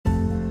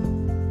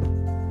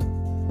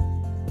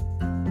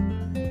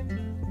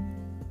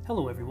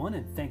Hello, everyone,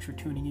 and thanks for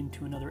tuning in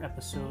to another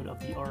episode of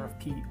the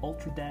RFP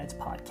Ultra Dads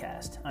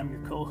podcast. I'm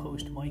your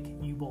co-host, Mike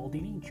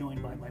Ubaldini,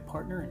 joined by my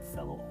partner and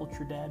fellow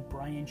Ultra Dad,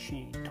 Brian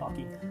Shane,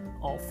 talking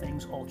all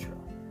things Ultra.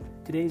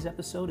 Today's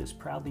episode is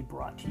proudly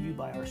brought to you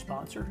by our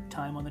sponsor,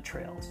 Time on the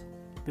Trails,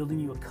 building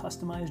you a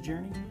customized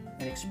journey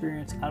and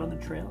experience out on the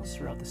trails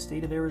throughout the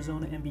state of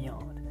Arizona and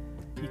beyond.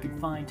 You can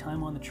find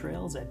Time on the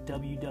Trails at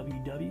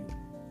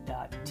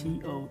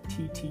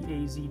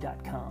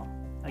www.tottaz.com.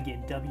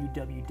 Again,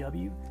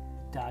 www.tottaz.com.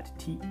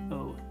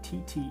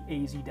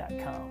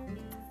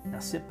 Now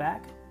sit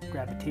back,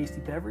 grab a tasty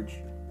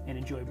beverage, and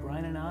enjoy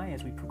Brian and I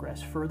as we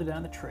progress further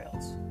down the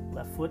trails.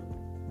 Left foot,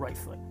 right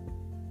foot.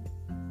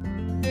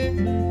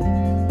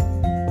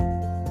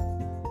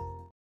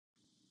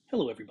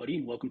 Hello, everybody,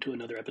 and welcome to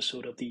another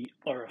episode of the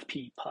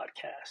RFP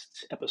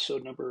podcast,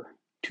 episode number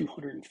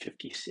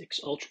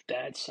 256, Ultra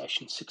Dad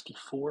Session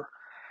 64.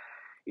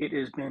 It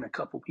has been a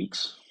couple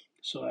weeks,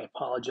 so I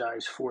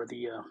apologize for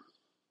the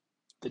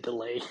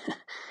delay.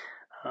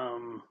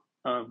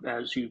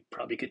 As you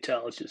probably could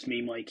tell, it's just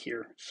me, Mike,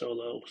 here,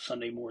 solo,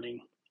 Sunday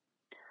morning,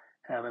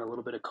 having a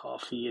little bit of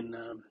coffee, and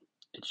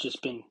it's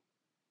just been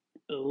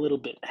a little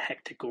bit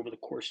hectic over the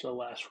course of the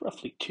last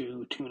roughly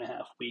two and a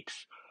half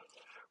weeks.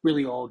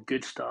 Really all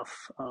good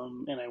stuff,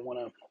 and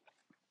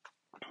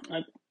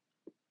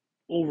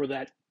over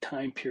that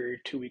time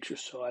period, 2 weeks or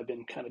so, I've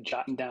been kind of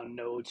jotting down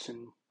notes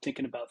and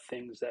thinking about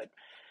things that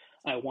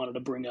I wanted to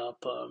bring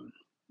up.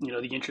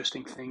 The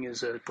interesting thing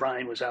is that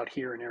Brian was out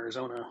here in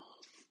Arizona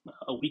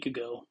a week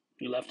ago.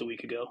 He left a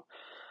week ago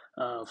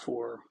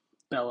for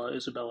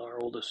Isabella,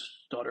 our oldest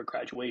daughter,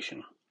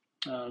 graduation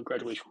from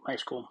high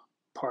school,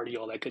 party,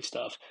 all that good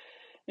stuff.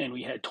 And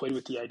we had toyed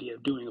with the idea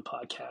of doing a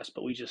podcast,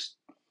 but we just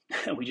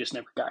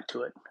never got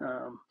to it.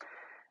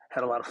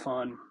 Had a lot of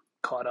fun,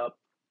 caught up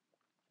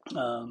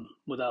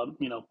without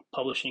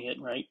publishing it,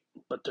 right?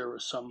 But there were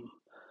some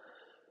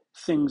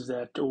things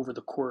that over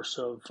the course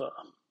of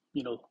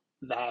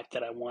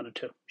that I wanted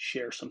to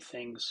share some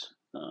things.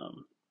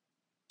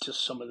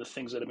 Just some of the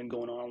things that have been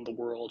going on in the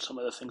world, some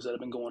of the things that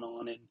have been going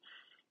on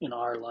in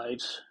our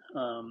lives.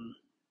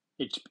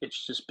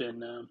 It's just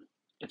been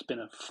it's been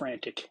a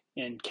frantic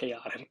and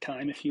chaotic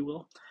time, if you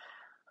will.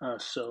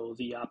 So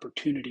the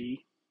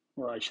opportunity,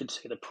 or I should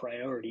say the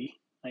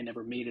priority, I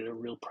never made it a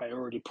real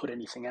priority to put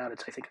anything out. I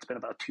think it's been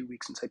about 2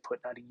 weeks since I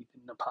put not even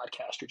a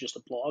podcast or just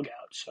a blog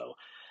out. So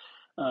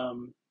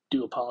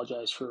do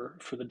apologize for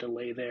the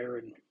delay there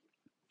and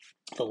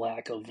the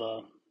lack of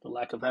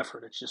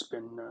effort. It's just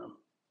been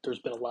there's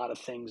been a lot of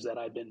things that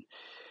I've been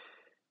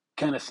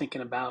kind of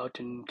thinking about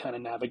and kind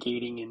of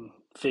navigating and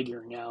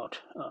figuring out.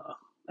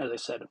 As I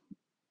said,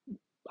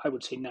 I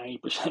would say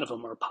 90% of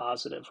them are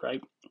positive,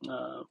 right?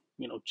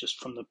 Just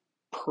from the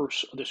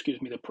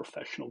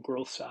professional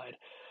growth side.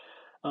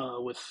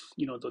 With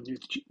the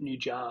new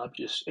job,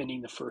 just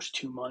ending the first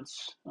 2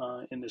 months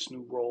in this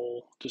new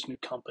role, this new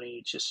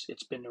company.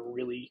 It's been a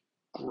really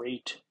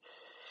great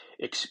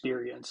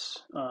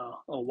experience,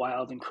 a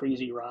wild and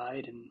crazy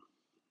ride, and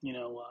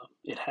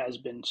it has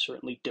been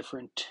certainly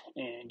different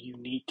and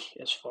unique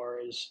as far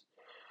as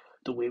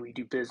the way we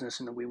do business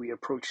and the way we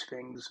approach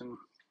things. And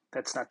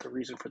that's not the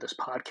reason for this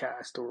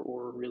podcast,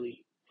 or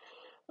really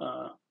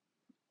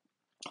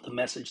the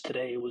message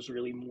today was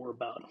really more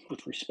about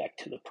with respect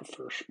to the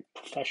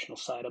professional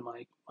side of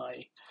my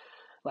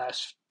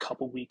last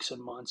couple weeks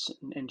and months,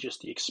 and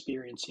just the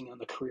experiencing on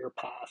the career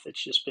path.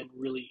 It's just been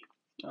really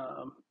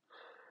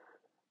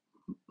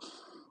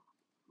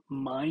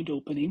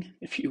mind-opening,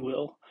 if you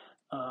will.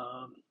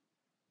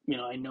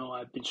 I know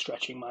I've been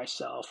stretching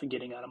myself and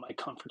getting out of my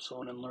comfort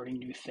zone and learning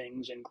new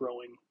things and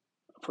growing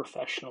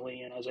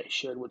professionally. And as I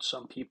shared with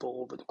some people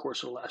over the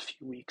course of the last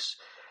few weeks,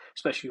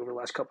 especially over the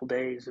last couple of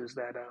days, is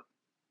that I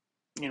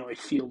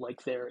feel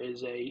like there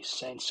is a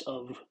sense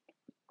of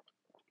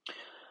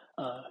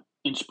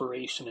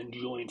inspiration and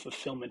joy and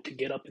fulfillment to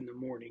get up in the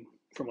morning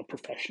from a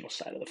professional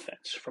side of the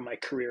fence, from my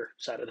career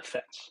side of the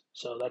fence.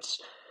 So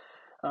that's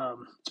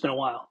it's been a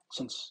while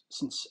since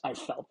I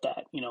felt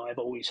that. I've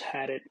always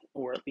had it,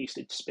 or at least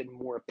it's been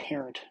more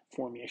apparent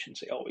for me. I shouldn't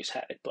say always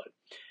had it, but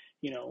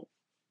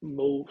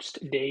most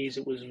days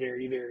it was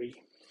very, very.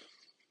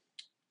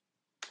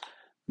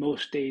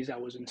 Most days I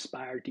was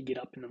inspired to get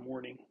up in the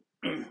morning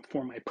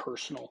for my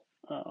personal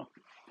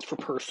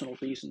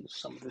reasons.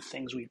 Some of the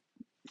things we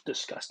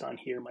discussed on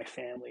here, my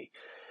family,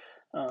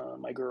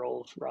 my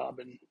girls,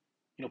 Robin,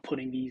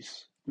 putting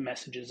these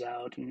messages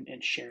out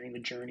and sharing the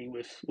journey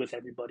with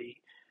everybody,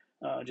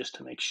 just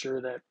to make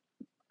sure that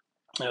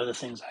the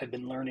things I've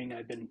been learning,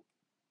 I've been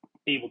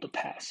able to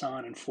pass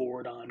on and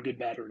forward on, good,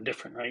 bad, or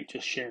indifferent, right?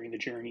 Just sharing the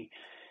journey.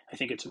 I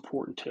think it's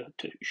important to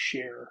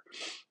share,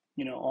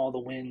 all the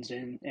wins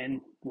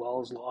and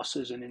well as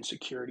losses and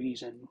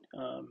insecurities and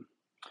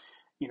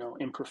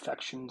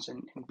imperfections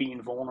and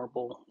being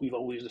vulnerable. We've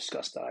always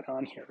discussed that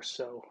on here.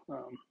 So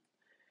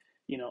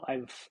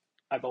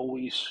I've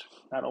always,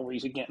 not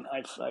always, again,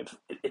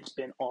 it's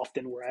been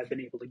often where I've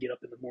been able to get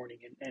up in the morning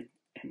and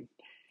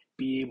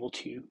be able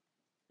to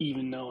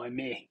even though I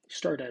may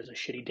start as a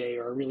shitty day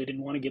or I really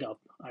didn't want to get up,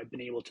 I've been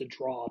able to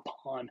draw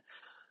upon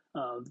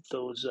uh,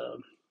 those uh,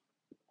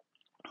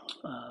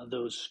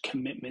 those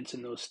commitments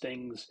and those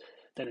things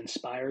that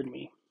inspired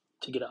me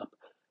to get up.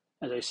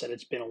 As I said,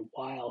 it's been a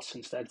while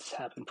since that's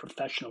happened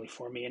professionally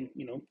for me, and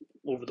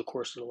over the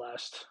course of the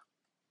last,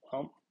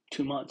 well,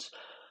 2 months,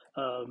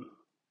 um,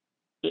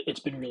 it's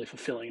been really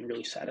fulfilling and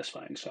really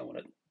satisfying. So I want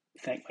to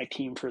thank my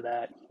team for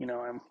that.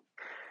 I'm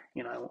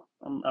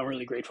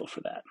really grateful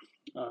for that.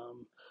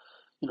 Um,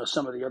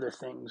 some of the other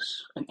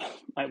things, and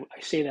I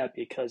say that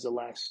because the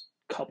last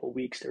couple of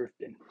weeks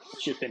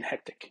it's just been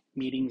hectic,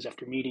 meetings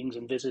after meetings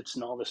and visits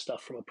and all this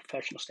stuff from a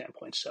professional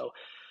standpoint. So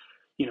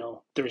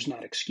there's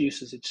not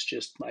excuses. It's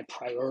just my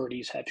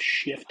priorities have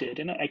shifted,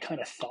 and I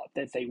kind of thought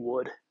that they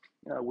would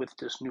with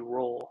this new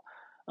role.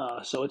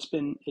 So it's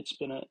been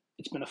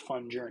a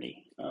fun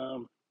journey.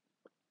 On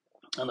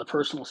the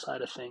personal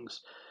side of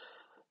things,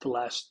 the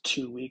last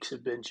 2 weeks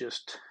have been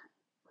just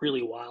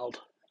really wild.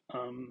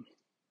 Um,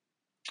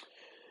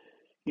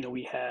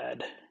 we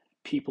had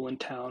people in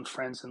town,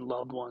 friends and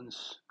loved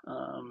ones,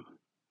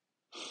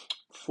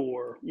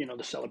 for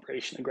the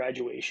celebration, the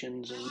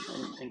graduations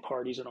and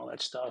parties and all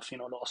that stuff. It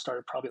all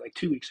started probably like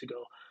 2 weeks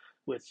ago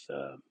with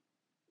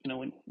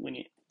when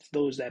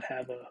those that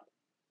have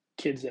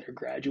kids that are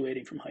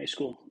graduating from high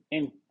school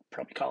and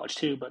probably college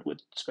too, but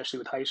especially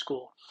with high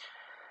school,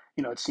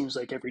 it seems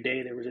like every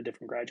day there was a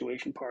different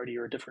graduation party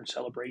or a different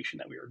celebration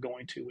that we were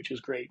going to, which is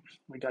great.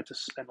 We got to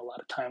spend a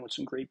lot of time with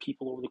some great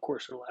people over the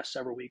course of the last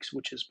several weeks,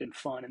 which has been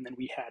fun. And then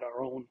we had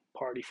our own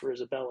party for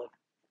Isabella,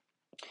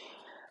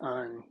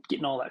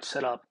 getting all that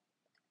set up,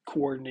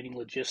 coordinating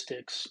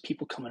logistics,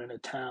 people coming into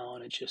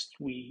town. It's just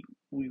we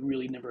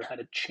really never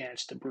had a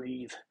chance to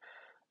breathe.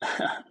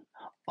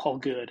 All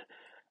good.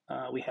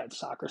 We had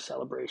soccer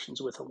celebrations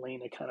with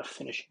Elena kind of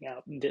finishing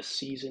out this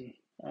season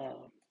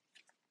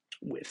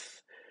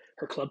with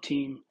her club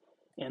team,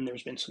 and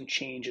there's been some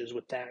changes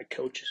with that.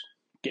 Coach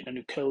getting a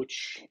new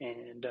coach,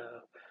 and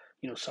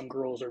some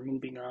girls are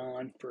moving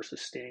on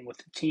versus staying with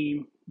the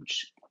team,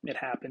 which it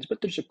happens. But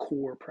there's a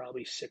core,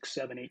 probably 6,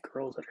 7, 8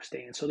 girls that are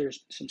staying. So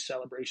there's some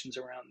celebrations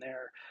around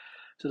there.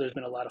 So there's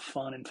been a lot of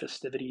fun and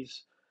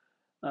festivities.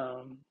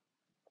 Um,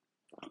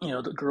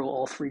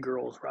 all three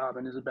girls,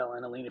 Robin, Isabella,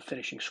 and Elena,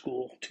 finishing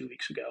school 2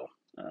 weeks ago.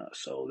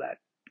 So that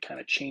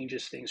kind of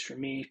changes things for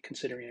me,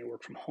 considering I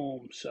work from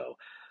home. So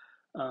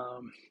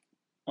um,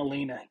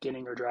 Elena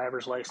getting her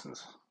driver's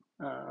license,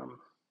 um,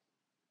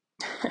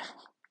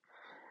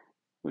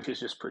 which is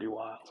just pretty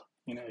wild.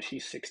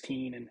 She's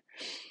 16, and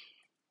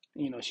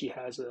she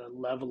has a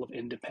level of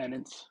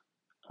independence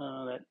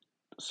that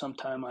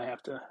sometime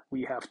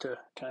we have to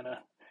kind of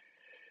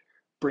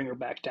bring her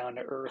back down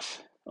to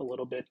earth a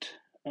little bit,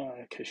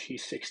 because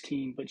she's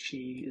 16, but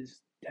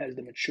has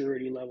the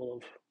maturity level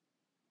of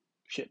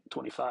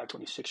 25,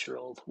 26 year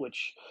old,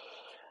 which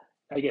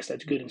I guess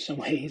that's good in some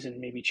ways and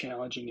maybe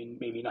challenging and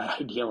maybe not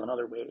ideal in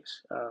other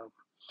ways.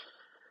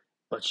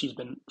 But she's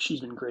been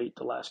great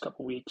the last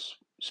couple of weeks,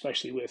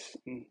 especially with,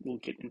 and we'll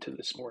get into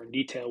this more in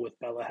detail, with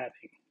Bella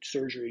having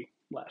surgery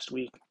last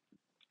week.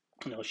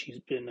 She's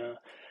been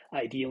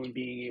ideal in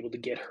being able to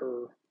get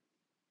her.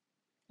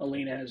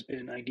 Elena has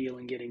been ideal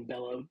in getting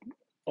Bella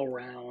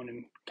around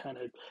and kind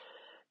of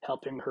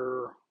helping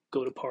her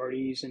go to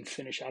parties and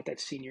finish out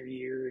that senior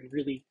year and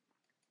really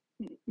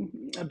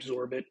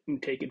absorb it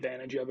and take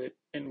advantage of it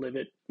and live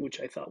it,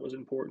 which I thought was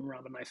important.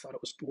 Robin and I thought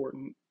it was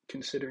important,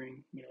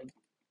 considering,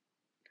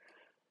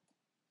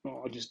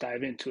 well, I'll just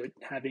dive into it.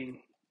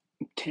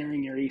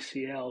 Tearing your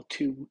ACL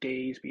 2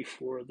 days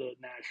before the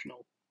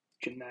national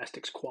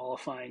gymnastics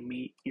qualifying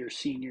meet your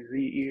senior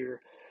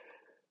year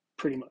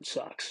pretty much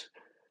sucks.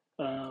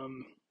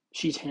 Um,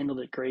 she's handled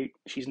it great.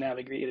 She's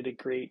navigated it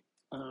great.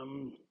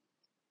 Um,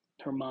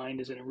 Her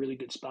mind is in a really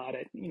good spot.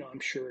 I'm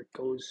sure it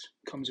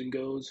comes and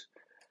goes.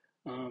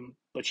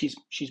 But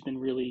she's been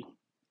really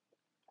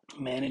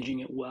managing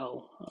it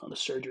well. The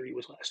surgery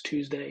was last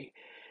Tuesday.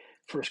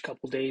 First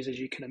couple of days, as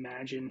you can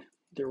imagine,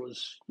 there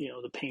was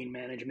the pain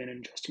management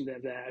and adjusting to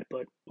that.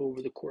 But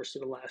over the course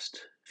of the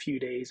last few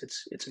days,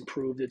 it's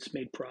improved. It's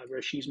made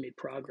progress. She's made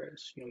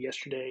progress.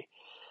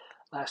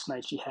 Last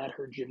night she had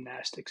her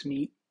gymnastics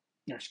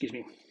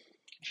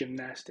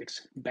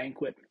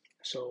banquet.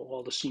 So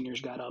all the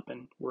seniors got up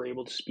and were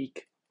able to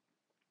speak,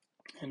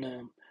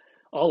 and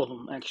all of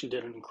them actually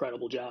did an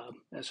incredible job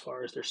as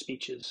far as their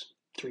speeches,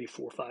 3,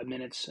 4, 5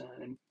 minutes. And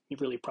I'm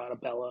really proud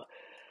of Bella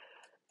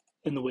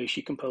in the way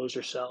she composed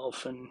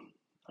herself and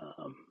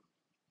um,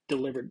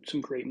 delivered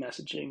some great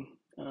messaging.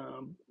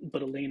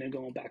 But Elena,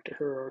 going back to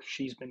her,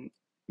 she's been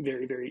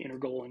very, very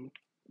integral in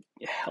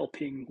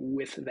helping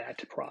with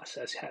that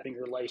process, having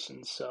her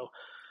license. So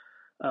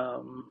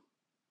um,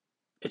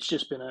 it's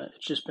just been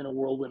a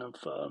whirlwind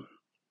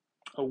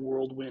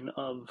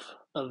of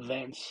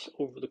events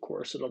over the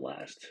course of the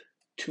last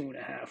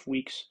 2.5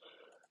 weeks.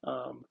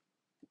 Um,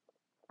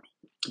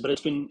 but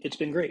it's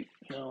been great.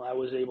 I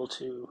was able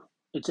to.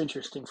 It's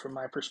interesting from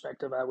my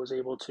perspective. I was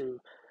able to,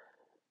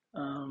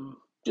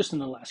 just in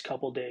the last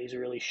couple of days,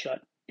 really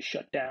shut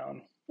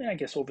down I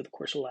guess over the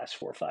course of the last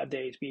 4 or 5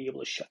 days, be able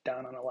to shut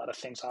down on a lot of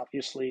things.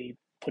 Obviously,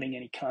 putting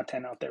any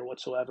content out there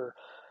whatsoever.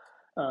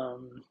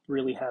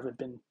 Really haven't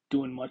been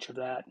doing much of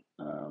that.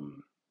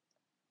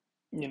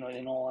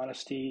 In all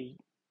honesty,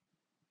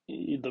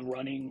 the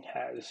running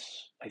has.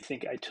 I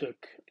think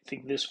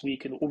this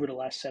week and over the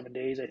last 7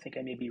 days, I think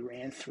I maybe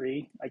ran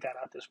three. I got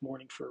out this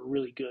morning for a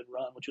really good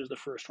run, which was the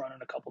first run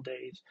in a couple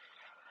days.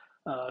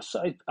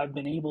 I've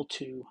been able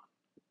to,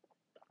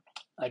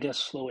 I guess,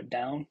 slow it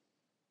down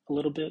a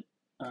little bit.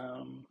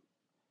 Um,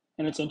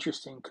 and it's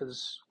interesting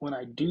because when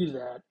I do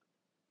that,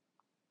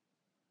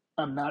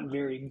 I'm not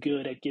very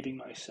good at giving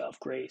myself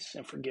grace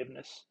and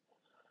forgiveness.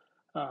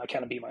 I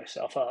kind of beat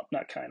myself up.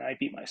 Not kind of, I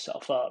beat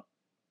myself up.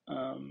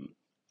 Um,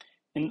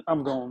 and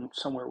I'm going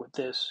somewhere with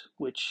this,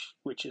 which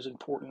is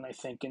important, I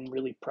think, and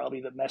really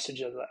probably the message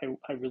that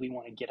I really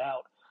want to get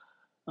out.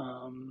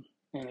 And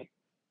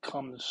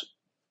comes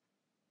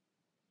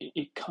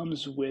it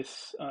comes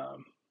with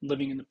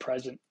living in the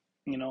present.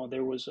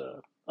 There was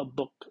a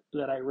book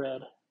that I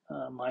read,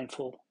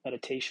 Mindful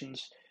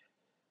Meditations,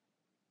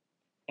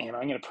 and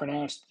I'm going to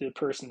pronounce the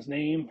person's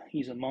name.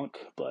 He's a monk,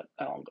 but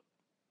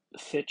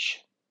Thich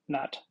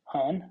Nhat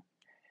Hanh.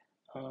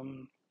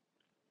 Um,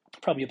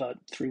 Probably about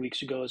 3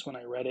 weeks ago is when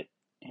I read it,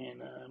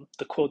 and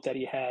the quote that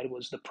he had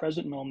was, "The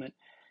present moment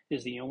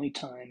is the only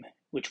time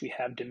which we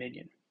have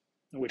dominion,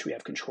 which we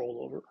have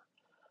control over."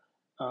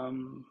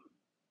 Um,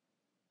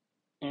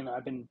 and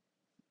I've been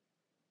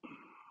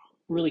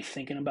really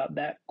thinking about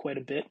that quite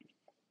a bit.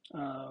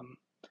 Um,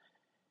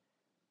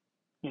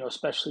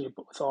 Especially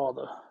with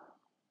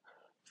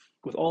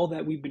all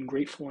that we've been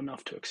grateful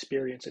enough to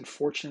experience and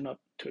fortunate enough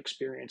to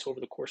experience over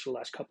the course of the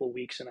last couple of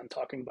weeks. And I'm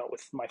talking about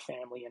with my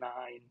family and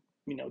I,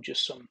 and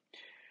just some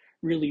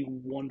really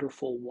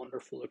wonderful,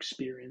 wonderful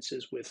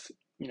experiences with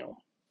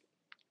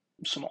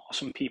some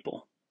awesome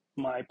people.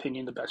 In my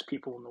opinion, the best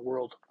people in the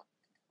world.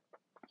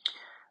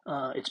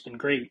 It's been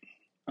great,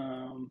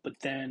 but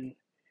then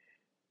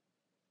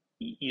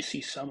you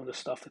see some of the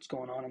stuff that's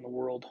going on in the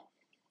world,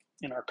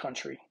 in our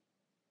country.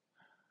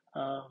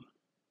 Um,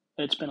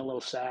 it's been a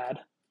little sad,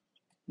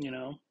 you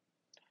know.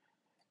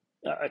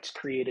 It's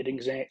created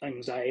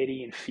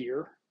anxiety and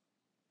fear.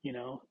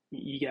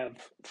 You have,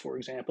 for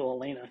example,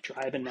 Elena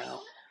driving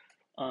now,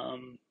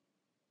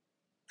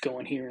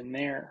 going here and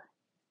there.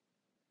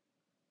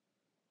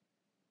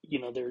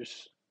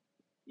 There's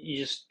you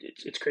just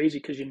it's crazy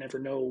because you never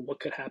know what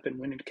could happen,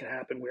 when it could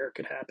happen, where it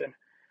could happen,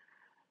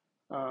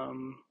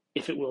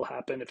 if it will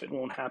happen, if it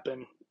won't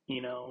happen.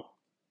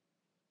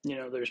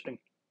 There's been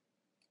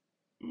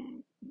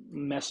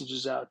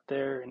messages out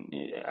there, and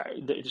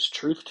there's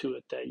truth to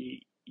it that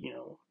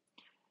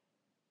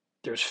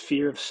there's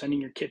fear of sending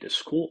your kid to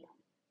school.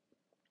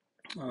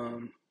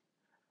 Um,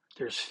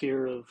 there's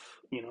fear of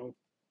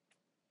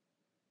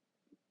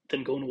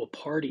them going to a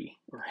party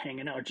or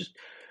hanging out, just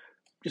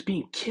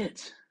being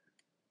kids,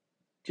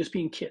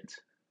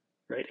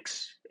 right?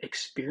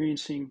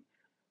 Experiencing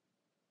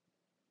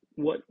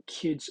what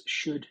kids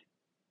should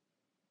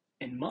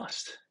and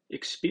must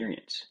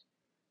experience.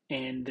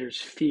 And there's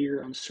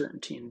fear,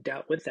 uncertainty, and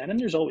doubt with that. And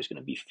there's always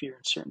going to be fear,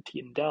 uncertainty,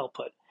 and doubt.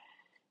 But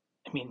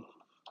I mean,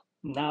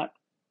 not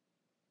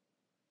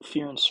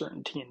fear,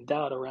 uncertainty, and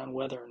doubt around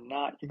whether or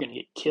not you're going to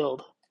get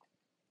killed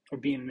or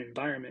be in an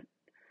environment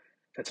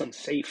that's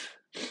unsafe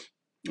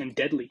and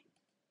deadly.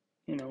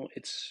 And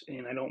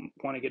I don't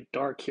want to get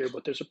dark here,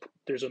 but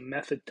there's a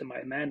method to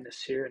my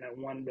madness here, and I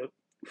wanted to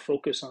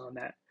focus on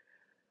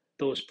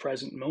those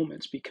present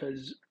moments,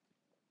 because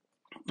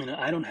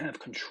I don't have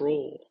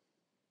control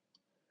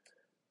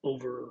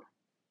over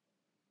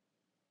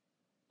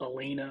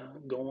Elena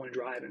going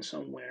driving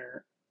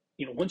somewhere.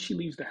 Once she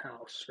leaves the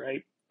house,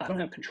 right? I don't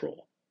have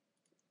control.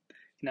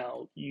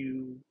 Now,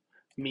 you,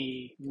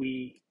 me,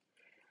 we,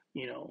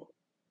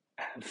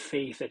 have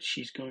faith that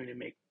she's going to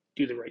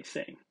do the right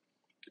thing.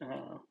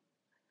 Uh,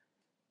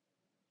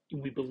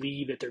 we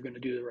believe that they're going to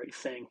do the right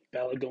thing.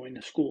 Bella going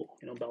to school.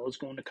 Bella's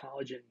going to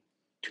college in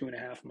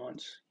 2.5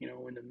 months. In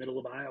the middle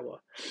of Iowa.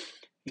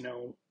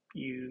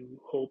 You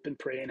hope and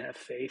pray and have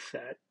faith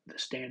that the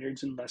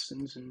standards and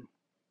lessons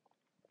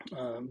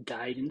and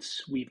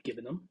guidance we've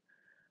given them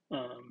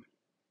um,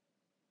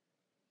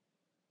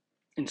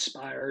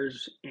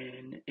 inspires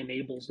and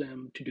enables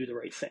them to do the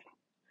right thing.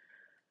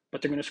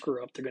 But they're going to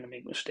screw up. They're going to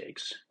make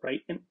mistakes,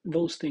 right? And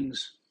those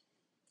things,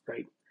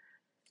 right?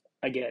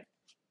 I get,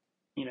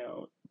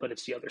 but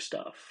it's the other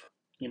stuff,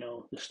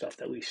 the stuff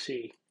that we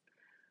see,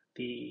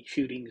 the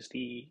shootings,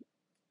 the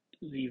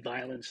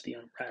violence, the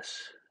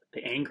unrest,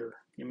 the anger.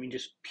 I mean,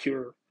 just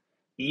pure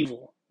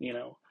evil.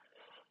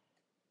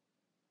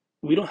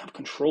 We don't have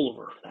control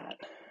over that.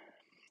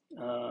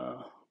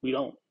 We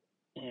don't,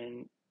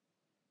 and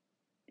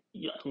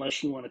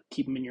unless you want to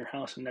keep them in your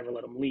house and never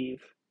let them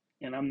leave.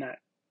 And I'm not.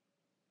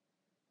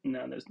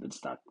 No,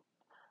 that's not.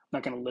 I'm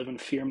not going to live in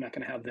fear. I'm not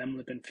going to have them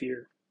live in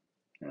fear.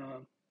 Uh,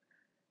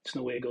 it's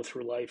no way to go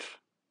through life.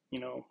 You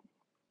know,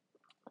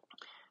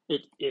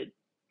 it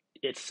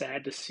it's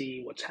sad to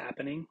see what's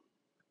happening.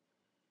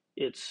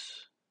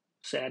 It's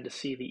sad to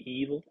see the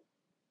evil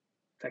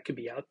that could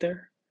be out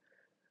there.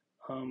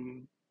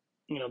 Um,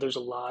 there's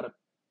a lot of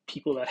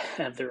people that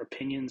have their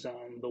opinions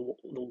on the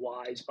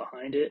whys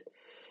behind it,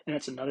 and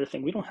that's another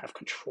thing. We don't have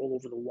control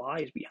over the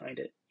whys behind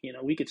it.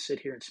 We could sit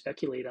here and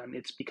speculate on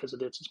it's because of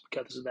this, it's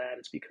because of that,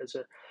 it's because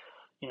of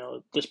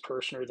this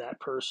person or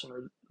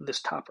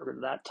this topic or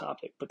that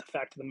topic. But the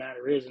fact of the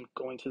matter is, and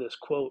going to this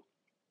quote,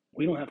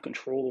 we don't have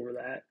control over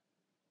that.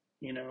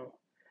 You know,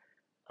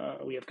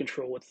 we have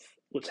control with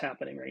what's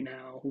happening right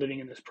now, living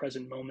in this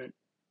present moment.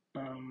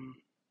 Um,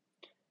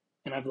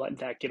 and I've let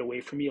that get away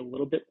from me a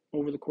little bit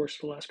over the course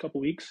of the last couple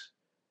of weeks.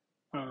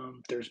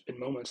 There's been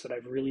moments that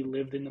I've really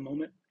lived in the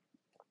moment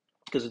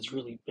because it's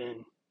really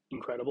been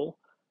incredible.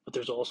 But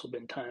there's also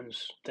been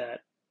times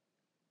that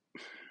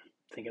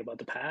thinking about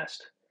the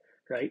past,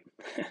 right?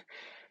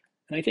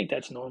 And I think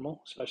that's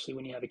normal, especially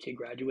when you have a kid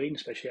graduating,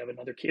 especially have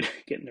another kid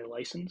getting their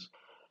license.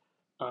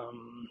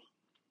 Um,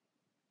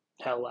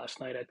 Hell, last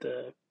night at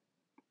the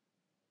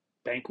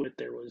banquet,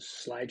 there was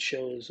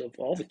slideshows of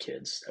all the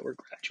kids that were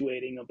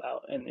graduating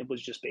about, and it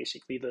was just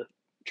basically the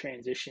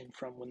transition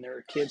from when they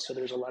were kids. So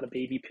there's a lot of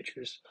baby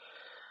pictures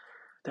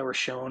that were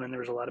shown, and there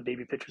was a lot of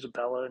baby pictures of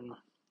Bella, and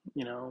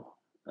you know,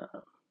 uh,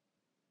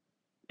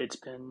 it's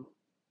been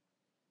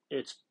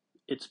it's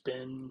it's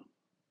been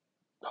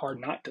hard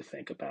not to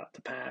think about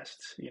the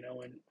past,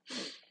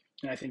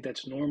 and I think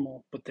that's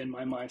normal. But then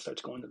my mind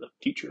starts going to the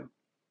future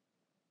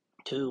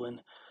too, and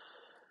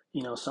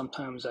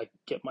sometimes I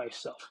get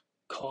myself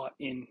caught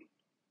in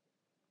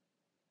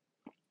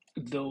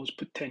those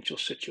potential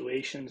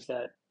situations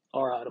that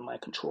are out of my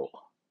control.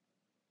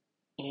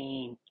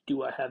 And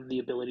do I have the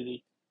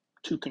ability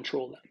to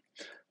control them?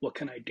 What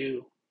can I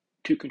do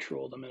to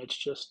control them? And it's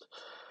just,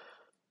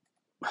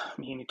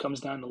 it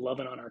comes down to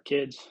loving on our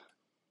kids,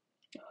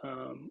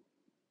 um,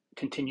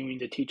 continuing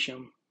to teach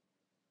them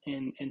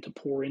and to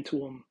pour into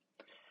them,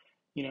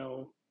 you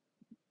know,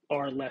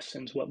 our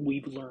lessons, what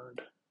we've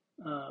learned,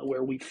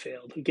 where we've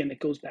failed. Again, it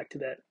goes back to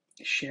that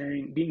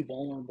sharing, being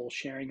vulnerable,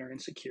 sharing our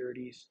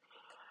insecurities,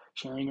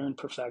 sharing our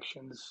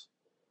imperfections,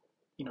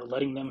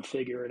 letting them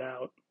figure it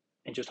out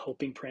and just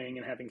hoping, praying,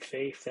 and having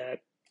faith that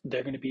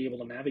they're going to be able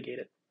to navigate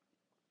it,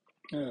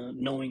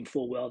 knowing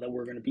full well that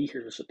we're going to be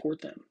here to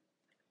support them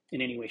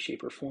in any way,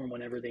 shape, or form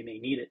whenever they may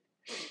need it.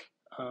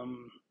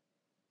 Um,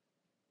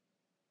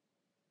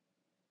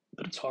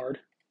 but it's hard.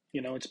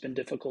 It's been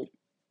difficult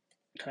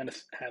kind of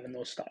having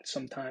those thoughts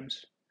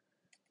sometimes.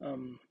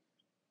 Um,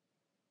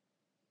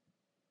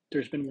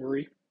 there's been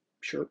worry,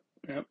 sure.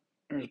 Yeah,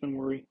 there's been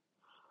worry.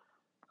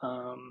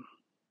 Um,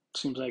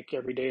 Seems like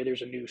every day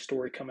there's a new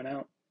story coming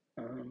out.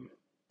 Um,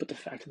 but the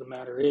fact of the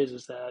matter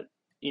is that,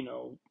 you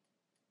know,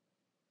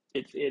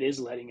 it is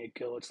letting it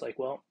go. It's like,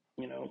 well,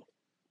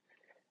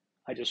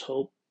 I just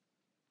hope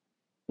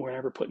we're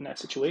never put in that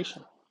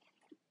situation.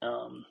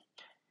 Um,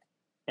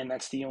 and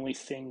that's the only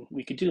thing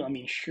we could do. I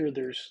mean, sure,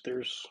 there's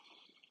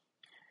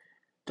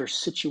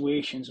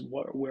situations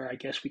where I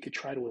guess we could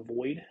try to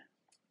avoid,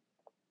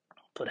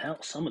 but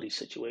hell, some of these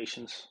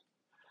situations,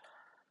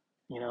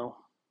 you know,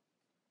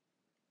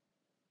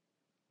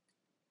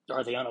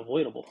 are they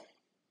unavoidable?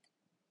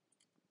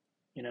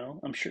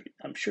 I'm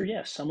sure.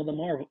 Yes, some of them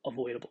are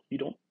avoidable. You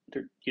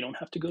don't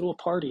have to go to a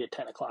party at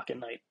 10 o'clock at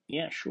night.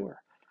 Yeah,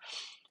 sure.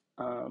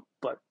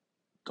 But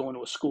going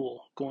to a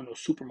school, going to a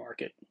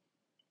supermarket,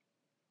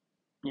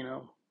 you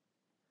know,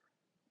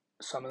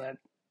 some of that,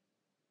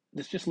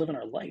 it's just living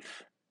our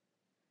life.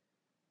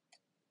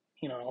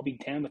 I'll be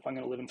damned if I'm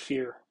going to live in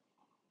fear.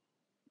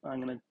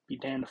 I'm going to be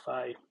damned if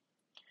I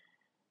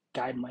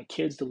guide my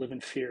kids to live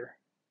in fear.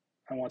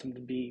 I want them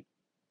to be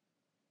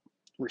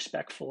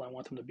respectful. I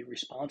want them to be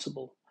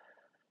responsible.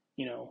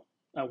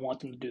 I want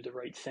them to do the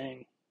right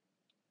thing.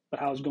 But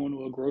how's going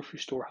to a grocery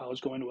store?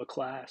 How's going to a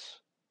class?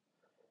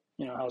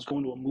 How's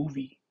going to a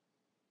movie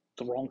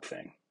the wrong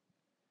thing?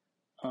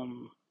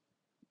 Um,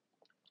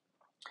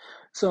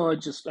 so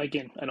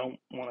again, I don't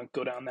want to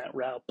go down that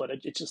route, but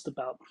it's just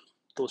about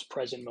those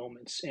present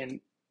moments and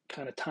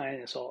kind of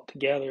tying this all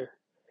together.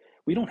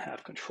 We don't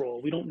have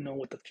control. We don't know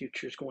what the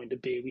future is going to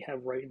be. We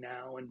have right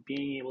now, and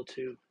being able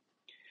to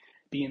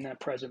be in that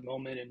present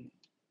moment and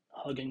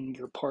hugging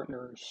your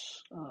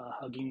partners,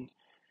 hugging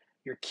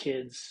your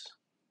kids,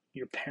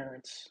 your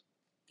parents,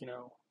 you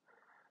know,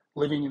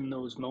 living in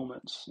those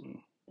moments,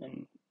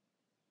 and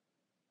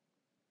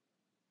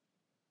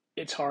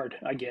it's hard.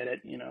 I get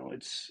it.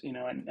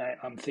 And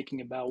I'm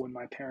thinking about when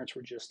my parents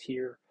were just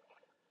here,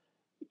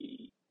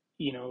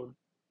 you know,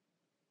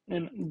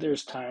 and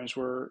there's times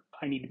where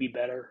I need to be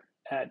better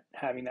at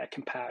having that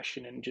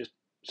compassion and just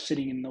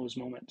sitting in those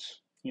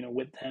moments,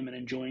 with them and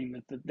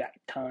enjoying that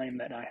time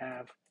that I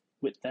have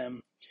with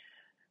them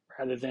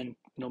rather than,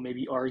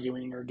 maybe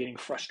arguing or getting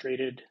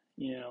frustrated.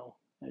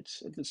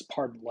 It's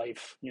part of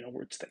life,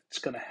 where it's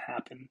going to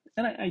happen.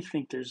 And I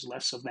think there's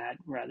less of that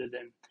rather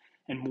than,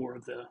 and more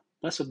of the,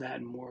 less of that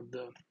and more of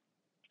the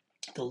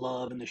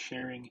love and the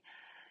sharing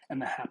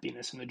and the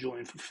happiness and the joy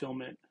and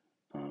fulfillment.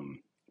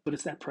 But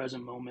it's that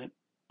present moment.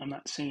 I'm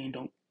not saying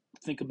don't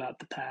think about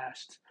the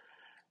past,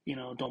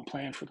 don't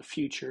plan for the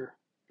future.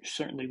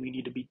 Certainly we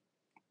need to be,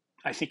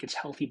 I think it's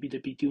healthy to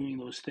be doing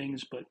those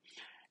things, but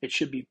It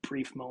should be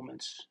brief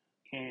moments,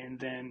 and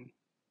then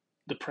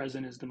the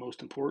present is the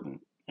most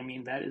important. I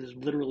mean, that is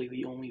literally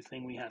the only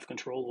thing we have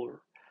control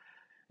over,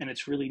 and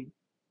it's really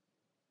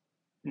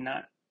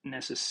not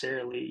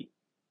necessarily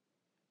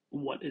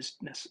what is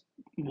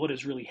what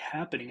is really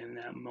happening in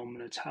that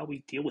moment. It's how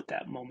we deal with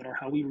that moment or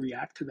how we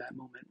react to that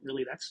moment.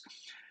 Really,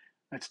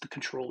 that's the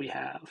control we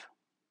have.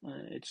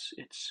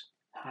 It's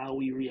how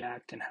we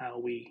react and how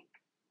we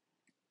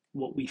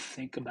what we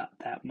think about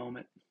that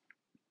moment,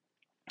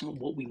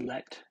 what we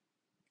let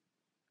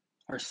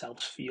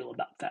ourselves feel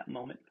about that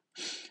moment.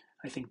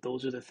 I think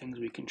those are the things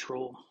we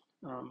control.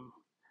 Um,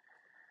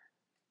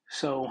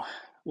 so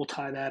we'll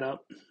tie that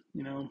up.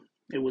 You know,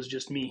 it was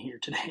just me here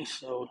today,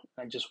 so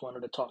I just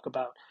wanted to talk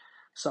about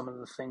some of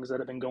the things that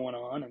have been going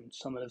on and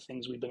some of the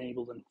things we've been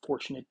able and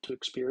fortunate to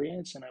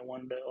experience. And I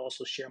wanted to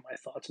also share my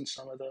thoughts on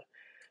some of the,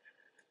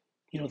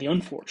 the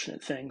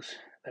unfortunate things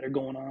that are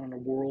going on in the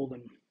world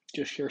and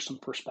just share some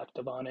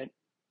perspective on it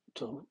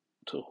to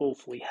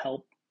hopefully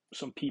help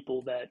some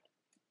people that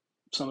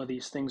some of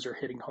these things are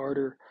hitting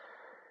harder,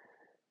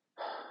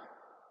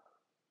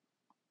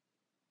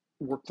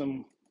 work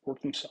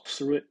themselves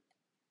through it,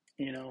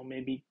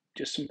 maybe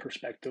just some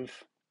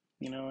perspective,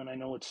 and I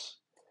know it's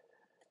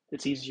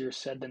easier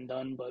said than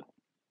done, but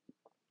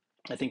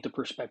I think the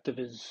perspective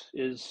is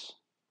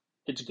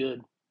it's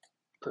good.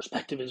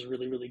 Perspective is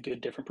really, really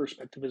good. Different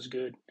perspective is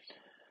good.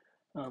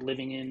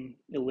 Living in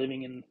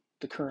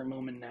the current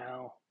moment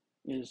now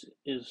is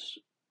is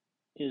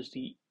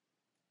the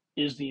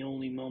is the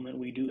only moment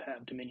we do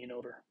have dominion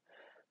over.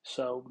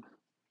 So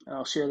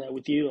I'll share that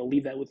with you. I'll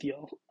leave that with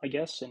you, I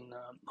guess, and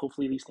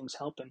hopefully these things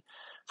help. And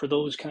for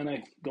those kind of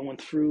going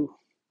through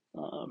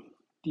um,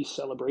 these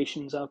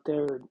celebrations out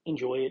there,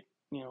 enjoy it.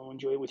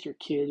 Enjoy it with your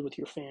kids, with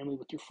your family,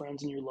 with your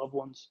friends, and your loved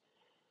ones.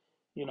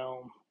 You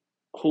know,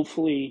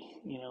 hopefully,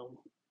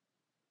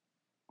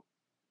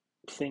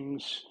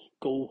 things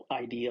go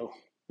ideal.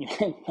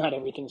 Not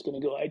everything's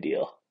going to go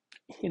ideal.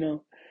 You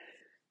know,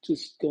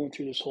 just going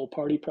through this whole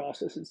party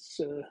process,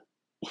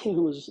 it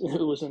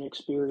was an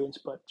experience,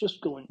 but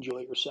just go enjoy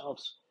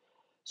yourselves.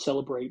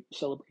 Celebrate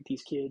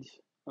these kids,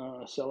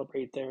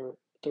 celebrate their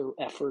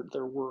effort,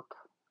 their work.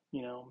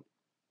 You know,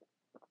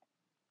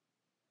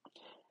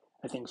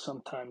 I think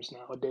sometimes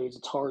nowadays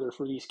it's harder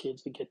for these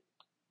kids to get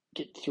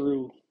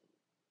through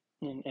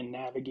and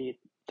navigate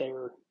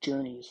their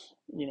journeys.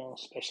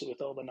 Especially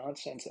with all the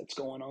nonsense that's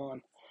going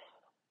on.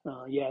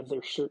 Yeah,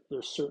 there's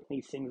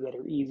certainly things that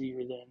are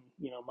easier than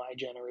my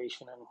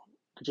generation and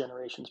the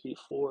generations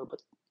before,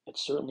 but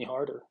it's certainly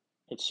harder.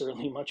 It's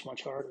certainly much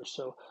harder.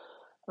 So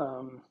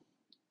um,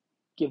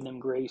 give them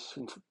grace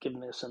and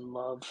forgiveness and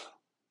love.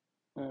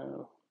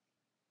 Uh,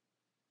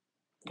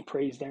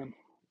 praise them,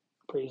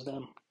 praise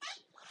them,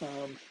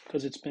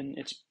 because it's been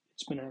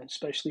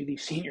especially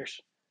these seniors.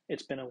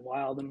 It's been a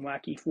wild and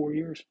wacky 4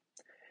 years.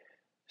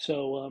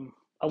 So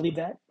I'll leave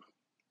that.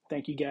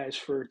 Thank you guys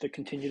for the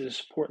continued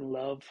support and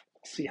love.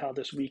 See how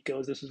this week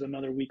goes. This is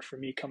another week for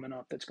me coming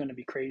up that's going to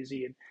be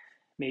crazy, and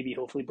maybe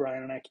hopefully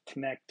Brian and I can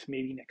connect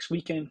maybe next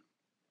weekend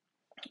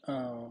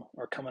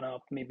or coming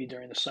up maybe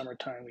during the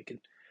summertime. We could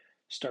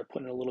start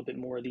putting a little bit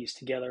more of these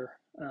together,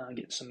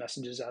 getting some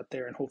messages out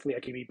there, and hopefully I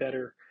can be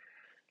better,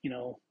 you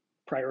know,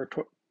 prior-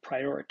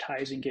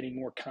 prioritizing getting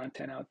more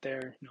content out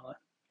there.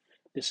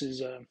 This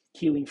is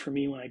healing for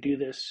me when I do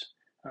this.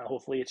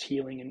 Hopefully it's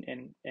healing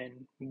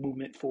and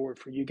movement forward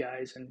for you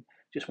guys. And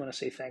just want to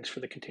say thanks for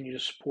the continued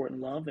support and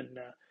love. And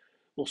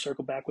we'll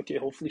circle back with you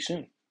hopefully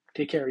soon.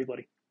 Take care,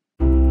 everybody.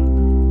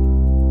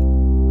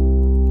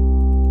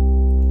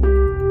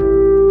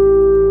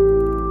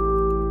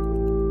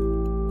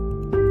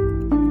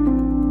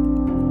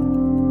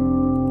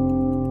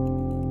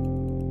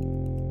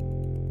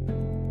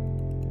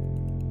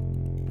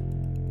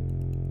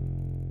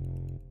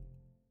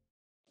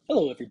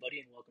 Hello, everybody,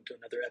 and welcome to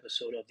another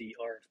episode of the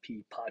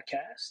RFP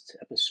podcast,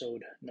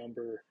 episode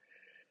number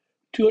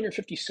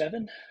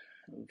 257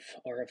 of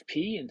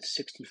RFP and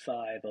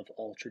 65 of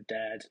Ultra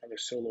Dads, another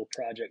solo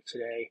project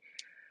today.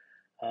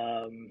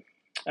 I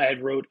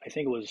had wrote, I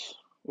think it was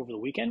over the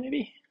weekend,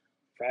 maybe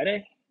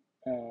Friday.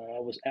 I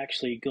was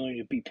actually going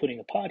to be putting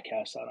a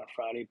podcast out on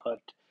Friday,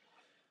 but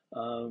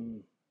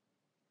um,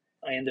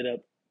 I ended up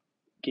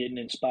getting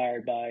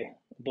inspired by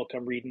a book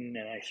I'm reading,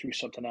 and I threw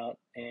something out,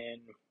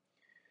 and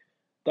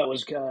that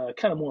was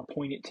kind of more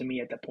poignant to me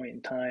at that point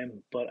in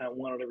time. But I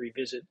wanted to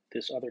revisit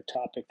this other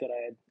topic that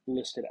I had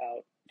listed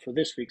out for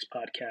this week's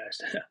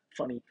podcast.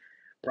 Funny,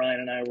 Brian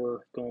and I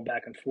were going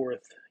back and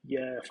forth.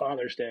 Yeah,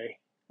 Father's Day.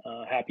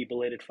 Happy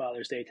belated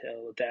Father's Day to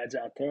all the dads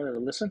out there that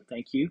listen.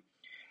 Thank you.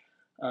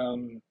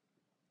 Um,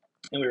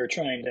 and we were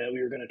going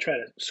to try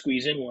to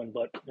squeeze in one,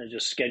 but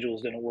just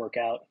schedules didn't work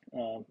out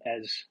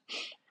as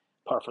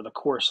par for the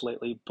course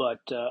lately.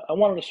 But I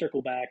wanted to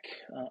circle back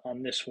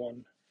on this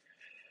one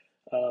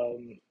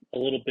a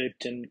little bit,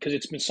 and because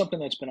it's been something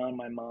that's been on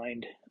my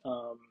mind.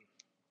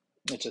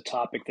 It's a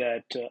topic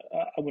that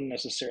I wouldn't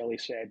necessarily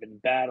say I've been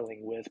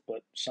battling with,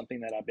 but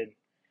something that I've been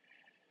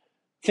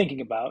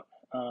thinking about.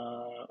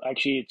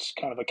 Actually, it's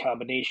kind of a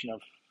combination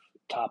of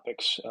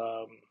topics.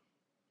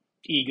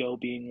 ego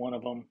being one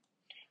of them.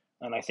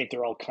 And I think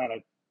they're all kind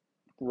of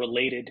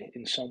related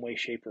in some way,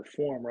 shape, or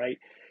form, right?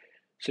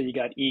 So you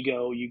got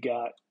ego, you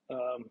got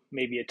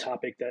maybe a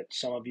topic that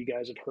some of you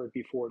guys have heard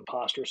before,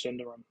 imposter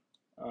syndrome.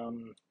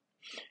 Um,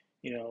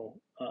 you know,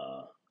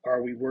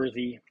 are we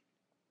worthy?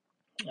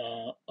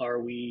 Are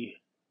we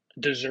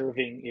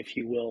deserving, if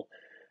you will?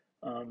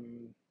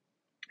 Um,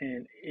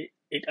 and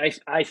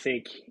I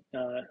think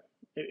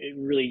it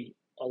really,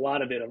 a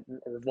lot of it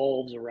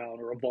revolves around,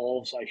 or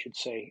evolves, I should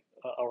say,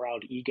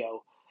 around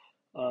ego.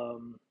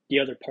 The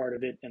other part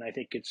of it, and I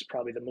think it's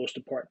probably the most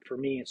important for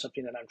me, and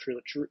something that I'm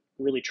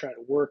really trying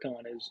to work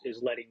on,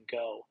 is letting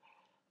go.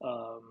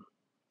 Um,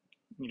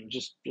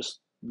 just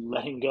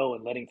letting go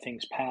and letting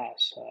things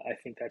pass. I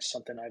think that's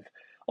something I've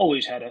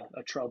always had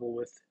a trouble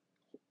with.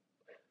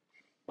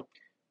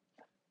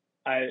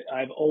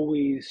 I've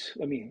always,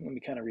 let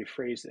me kind of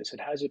rephrase this. It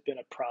hasn't been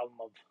a problem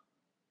of,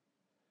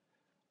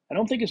 I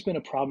don't think it's been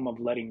a problem of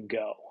letting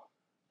go.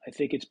 I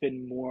think it's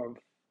been more of,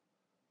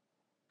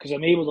 because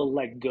I'm able to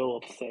let go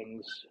of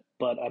things,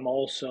 but I'm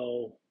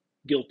also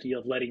guilty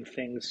of letting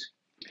things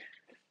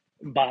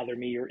bother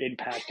me or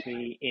impact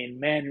me in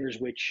manners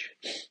which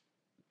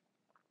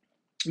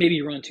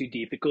maybe run too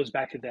deep. It goes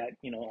back to that,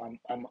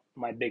 I'm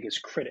my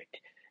biggest critic,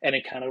 and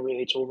it kind of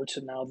relates over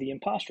to now the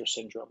imposter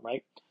syndrome,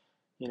 right?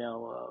 You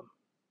know,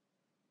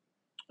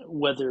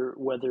 whether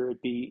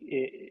it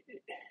be,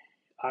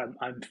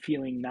 I'm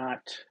feeling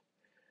not.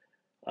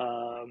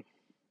 Um,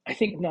 I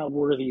think not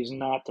worthy is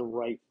not the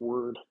right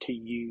word to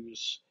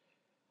use.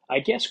 I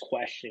guess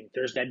questioning.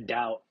 There's that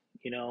doubt.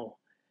 You know,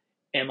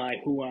 am I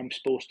who I'm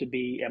supposed to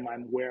be? Am I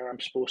where I'm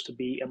supposed to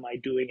be? Am I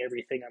doing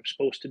everything I'm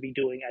supposed to be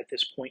doing at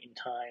this point in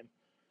time?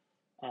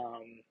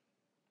 Um,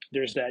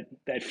 there's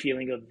that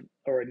feeling of,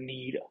 or a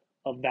need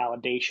of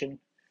validation,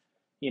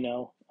 you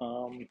know.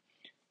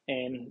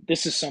 And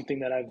this is something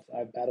that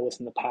I've battled with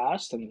in the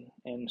past,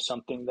 and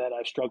something that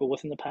I've struggled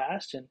with in the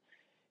past. And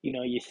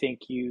you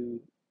think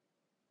you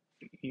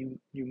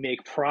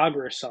make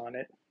progress on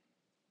it,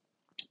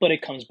 but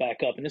it comes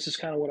back up. And this is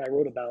kind of what I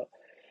wrote about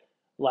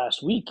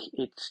last week.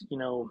 It's,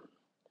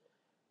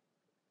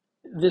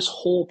 this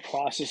whole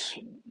process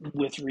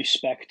with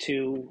respect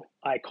to,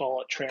 I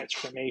call it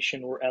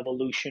transformation or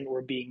evolution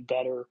or being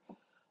better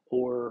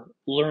or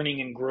learning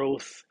and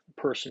growth,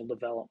 personal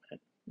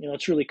development.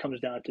 It really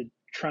comes down to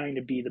trying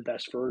to be the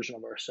best version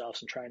of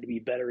ourselves and trying to be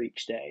better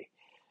each day.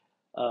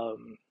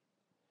 Um,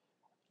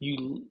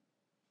 you,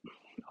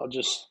 I'll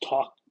just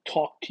talk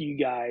to you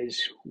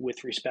guys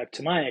with respect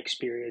to my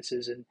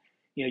experiences, and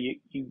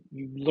you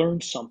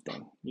learn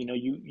something.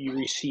 You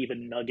receive a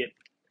nugget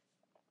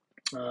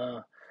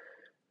uh,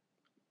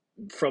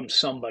 from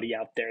somebody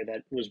out there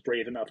that was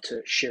brave enough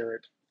to share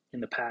it in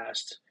the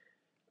past.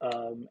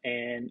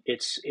 And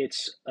it's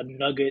a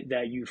nugget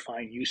that you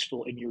find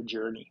useful in your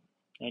journey,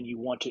 and you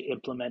want to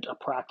implement a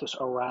practice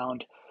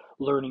around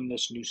learning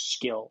this new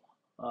skill,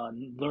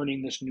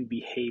 learning this new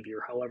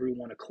behavior, however you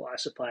want to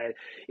classify it.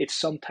 It's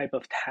some type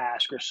of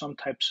task or some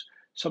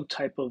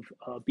type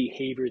of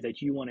behavior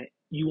that you want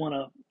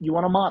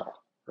to model,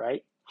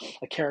 right?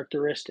 A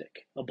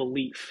characteristic, a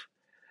belief,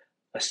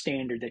 a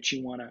standard that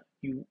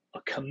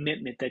a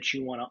commitment that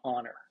you want to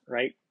honor,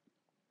 right?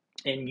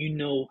 And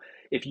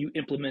if you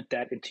implement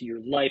that into your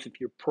life, if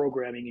you're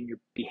programming in your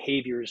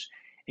behaviors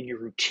and your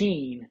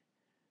routine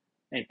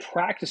and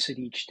practice it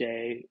each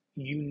day,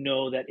 you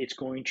know that it's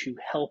going to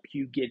help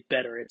you get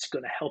better. It's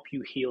going to help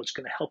you heal. It's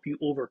going to help you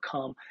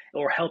overcome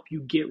or help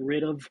you get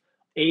rid of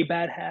a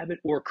bad habit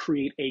or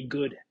create a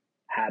good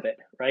habit,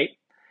 right?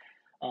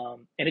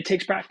 And it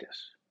takes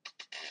practice.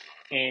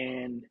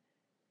 And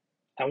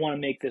I want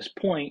to make this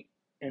point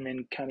and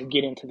then kind of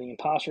get into the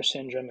imposter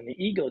syndrome and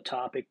the ego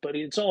topic, but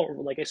it's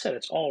all, like I said,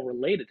 it's all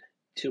related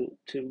to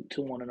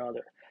one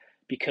another,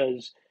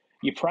 because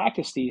you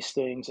practice these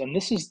things, and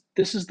this is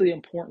the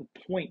important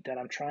point that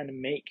I'm trying to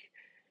make.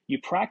 You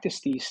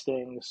practice these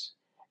things,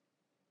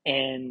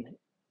 and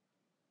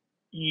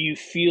you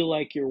feel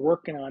like you're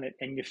working on it,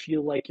 and you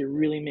feel like you're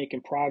really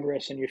making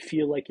progress, and you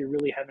feel like you're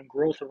really having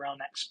growth around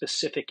that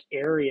specific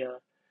area,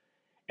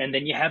 and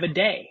then you have a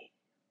day,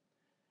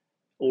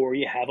 or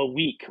you have a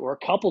week or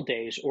a couple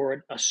days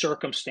or a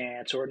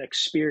circumstance or an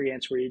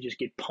experience where you just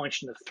get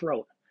punched in the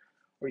throat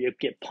or you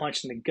get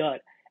punched in the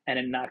gut and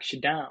it knocks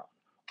you down,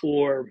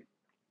 or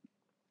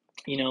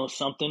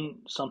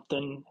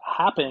something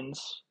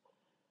happens,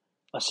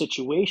 a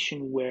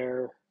situation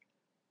where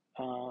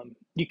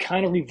you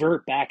kind of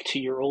revert back to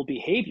your old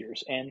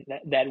behaviors, and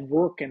that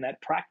work and that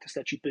practice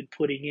that you've been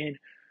putting in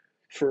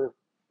for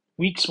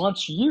weeks,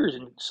 months, years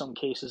in some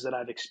cases that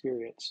I've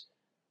experienced.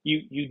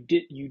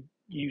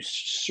 You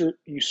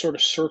sort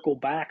of circle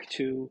back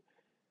to,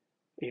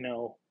 you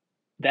know,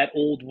 that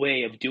old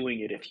way of doing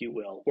it, if you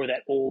will, or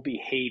that old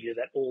behavior,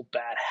 that old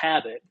bad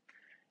habit.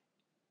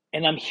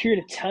 And I'm here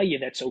to tell you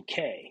that's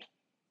okay.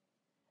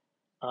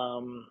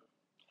 Um,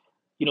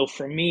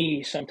 for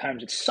me,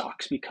 sometimes it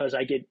sucks because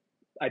I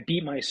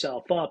beat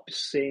myself up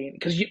saying,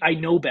 because I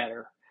know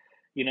better.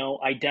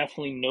 I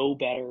definitely know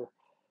better.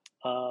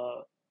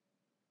 Uh,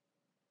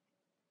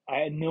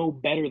 I know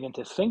better than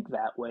to think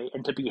that way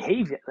and to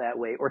behave that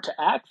way or to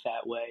act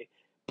that way.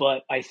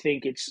 But I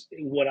think it's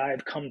what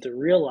I've come to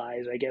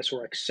realize, I guess,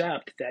 or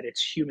accept that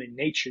it's human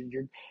nature.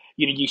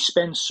 You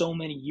spend so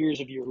many years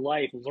of your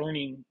life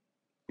learning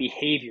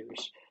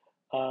behaviors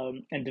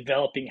and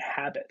developing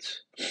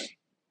habits,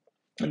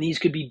 and these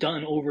could be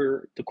done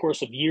over the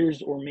course of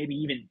years or maybe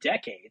even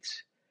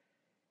decades.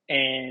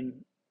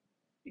 And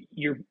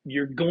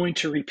you're going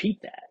to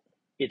repeat that.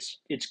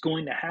 It's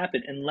going to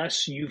happen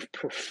unless you've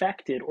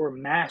perfected or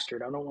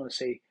mastered. I don't want to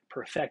say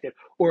perfected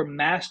or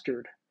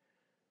mastered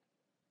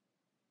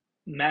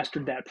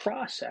that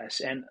process.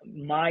 And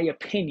my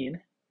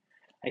opinion,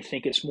 I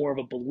think it's more of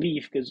a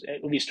belief, because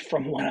at least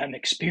from what I'm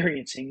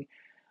experiencing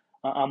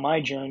on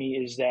my journey,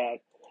 is that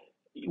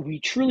we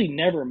truly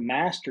never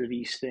master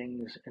these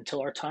things until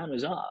our time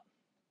is up.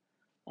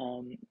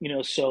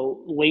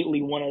 So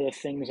lately, one of the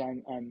things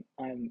I'm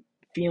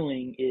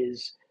feeling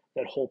is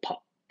that whole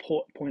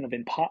point of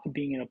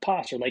being an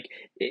imposter. Like,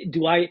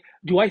 do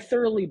I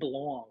thoroughly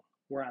belong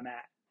where I'm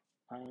at?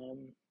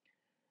 Um,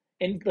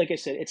 and like I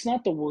said, it's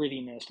not the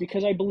worthiness,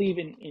 because I believe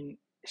in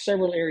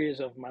several areas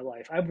of my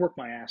life. I've worked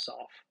my ass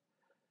off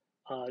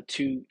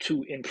to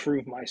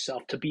improve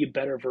myself, to be a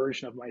better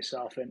version of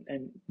myself,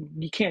 and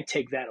you can't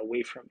take that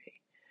away from me.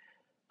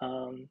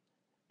 Um,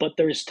 but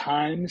there's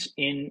times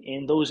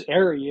in those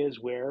areas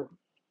where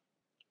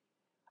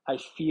I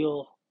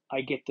feel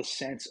I get the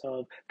sense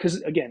of,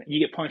 because again, you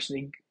get punched in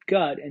the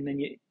gut,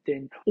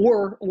 and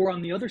or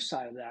on the other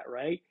side of that,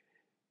 right?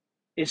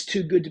 It's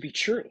too good to be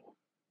true,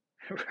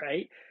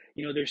 right?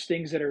 There's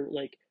things that are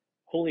like,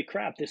 holy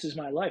crap, this is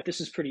my life.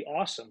 This is pretty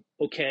awesome.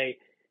 Okay,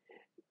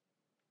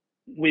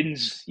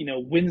 when's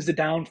the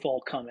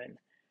downfall coming?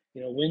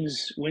 When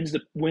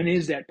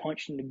is that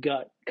punch in the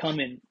gut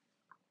coming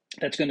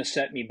that's going to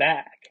set me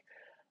back?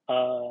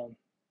 Um,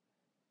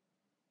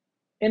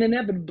 and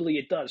inevitably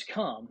it does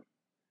come,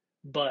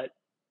 but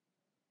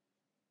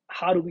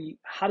how do we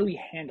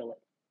handle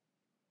it?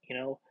 You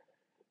know,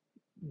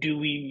 do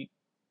we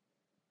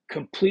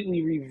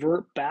completely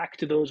revert back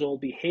to those old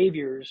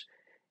behaviors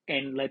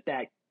and let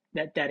that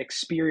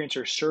experience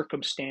or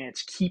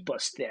circumstance keep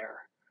us there,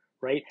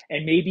 right?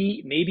 And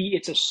maybe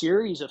it's a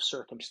series of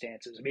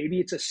circumstances, maybe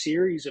it's a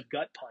series of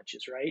gut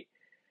punches, right?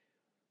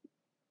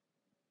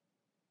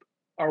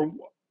 Are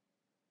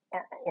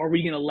are, are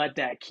we going to let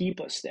that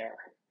keep us there?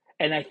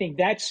 And I think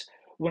that's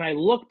when I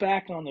look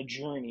back on the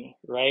journey,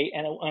 right?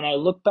 And I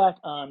look back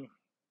on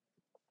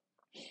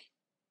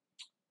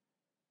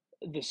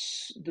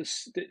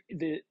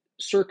the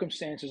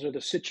circumstances or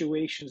the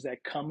situations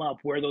that come up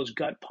where those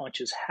gut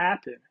punches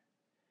happen.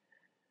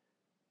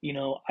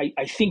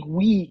 I think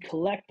we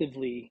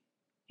collectively,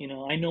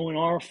 I know in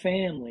our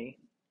family,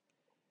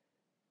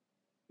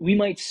 we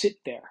might sit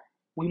there.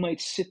 We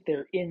might sit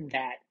there in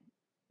that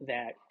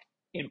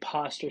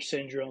imposter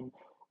syndrome,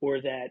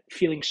 or that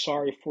feeling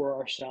sorry for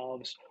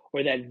ourselves,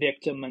 or that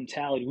victim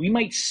mentality. We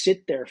might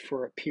sit there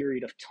for a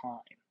period of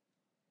time,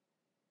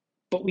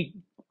 but we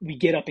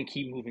get up and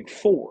keep moving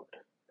forward,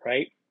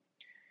 right?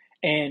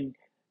 And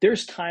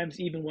there's times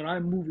even when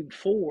I'm moving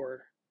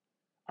forward,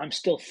 I'm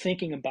still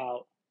thinking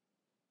about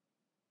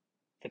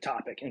the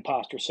topic,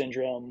 imposter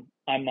syndrome,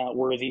 I'm not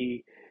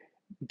worthy,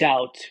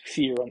 doubt,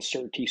 fear,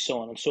 uncertainty, so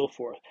on and so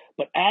forth.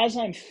 But as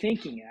I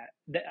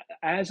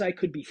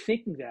could be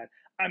thinking that,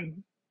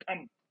 I'm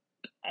I'm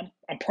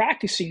I'm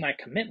practicing my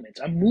commitments.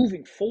 I'm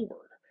moving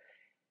forward,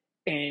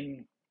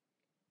 and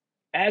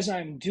as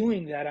I'm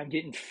doing that, I'm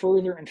getting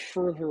further and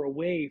further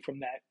away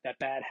from that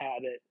bad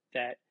habit,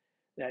 that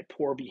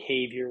poor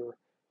behavior,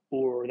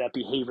 or that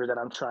behavior that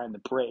I'm trying to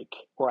break,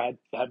 or I've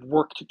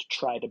worked to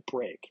try to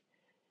break.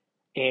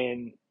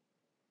 And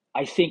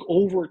I think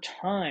over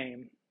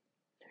time,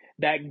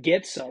 that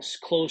gets us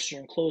closer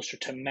and closer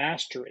to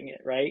mastering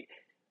it, right?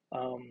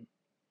 Um,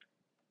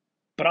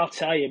 but I'll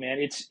tell you, man,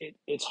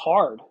 it's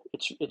hard.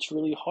 It's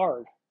really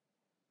hard.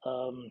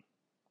 Um,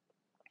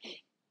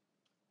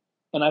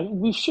 and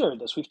we've shared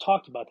this. We've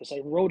talked about this. I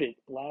wrote it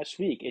last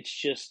week. It's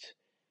just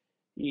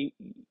you,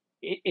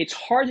 it's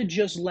hard to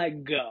just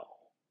let go.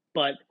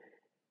 But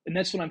and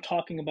that's what I'm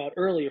talking about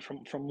earlier,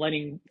 from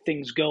letting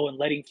things go and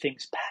letting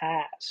things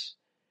pass.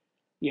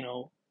 You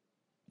know,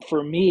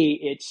 for me,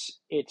 it's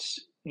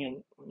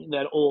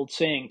that old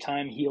saying,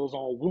 "Time heals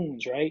all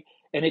wounds," right?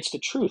 And it's the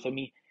truth. I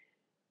mean,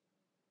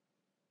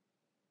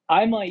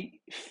 I might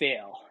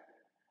fail.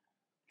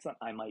 It's not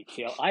I might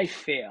fail. I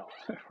fail,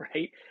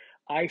 right?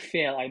 I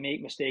fail. I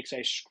make mistakes.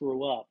 I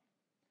screw up,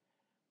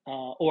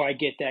 or I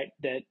get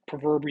that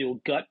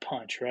proverbial gut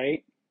punch,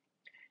 right?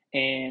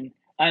 And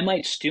I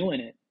might stew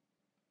in it,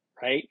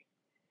 right?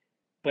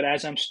 But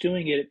as I'm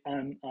stewing it,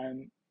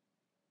 I'm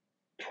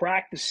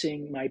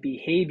practicing my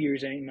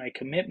behaviors and my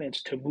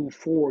commitments to move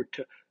forward,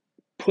 to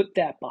put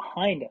that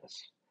behind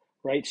us,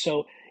 right?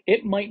 So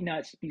it might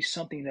not be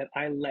something that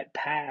I let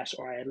pass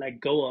or I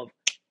let go of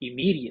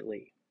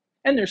immediately.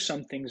 And there's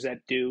some things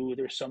that do,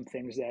 there's some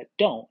things that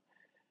don't.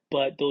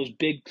 But those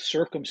big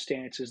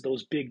circumstances,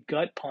 those big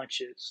gut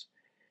punches,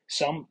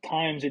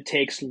 sometimes it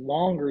takes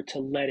longer to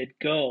let it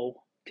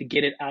go to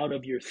get it out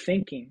of your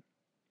thinking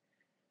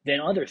than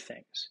other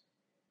things.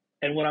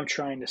 And what I'm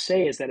trying to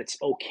say is that it's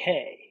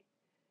okay.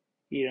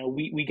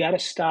 We got to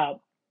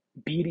stop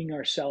beating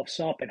ourselves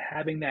up and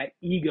having that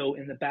ego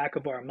in the back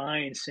of our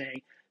mind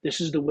saying, this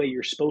is the way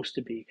you're supposed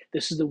to be.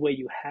 This is the way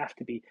you have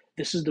to be.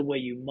 This is the way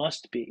you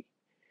must be.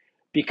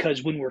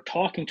 Because when we're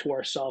talking to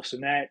ourselves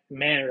in that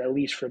manner, at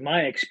least from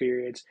my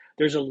experience,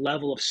 there's a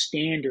level of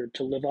standard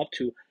to live up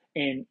to,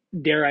 and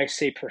dare I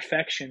say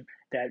perfection,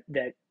 that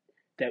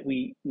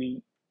we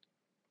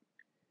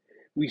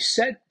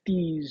set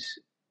these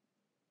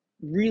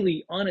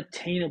really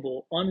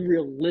unattainable,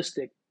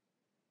 unrealistic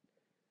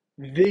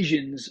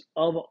visions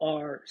of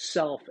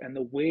ourself and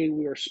the way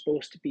we are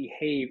supposed to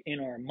behave in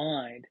our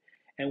mind.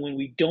 And when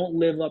we don't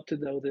live up to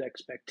those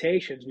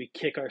expectations, we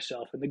kick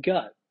ourselves in the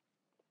gut.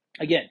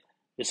 Again,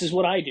 this is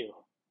what I do.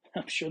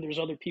 I'm sure there's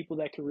other people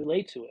that can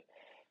relate to it.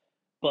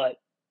 But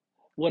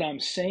what I'm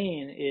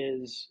saying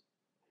is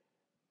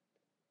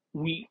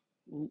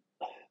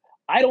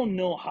I don't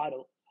know how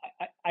to,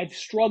 I've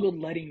struggled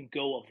letting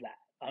go of that.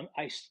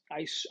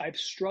 I've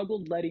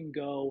struggled letting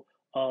go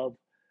of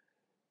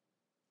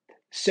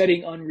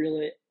setting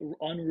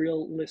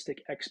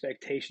unrealistic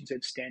expectations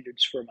and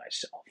standards for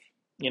myself.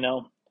 You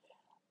know,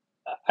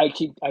 I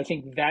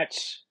think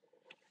that's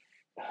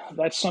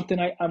something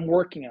I'm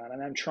working on,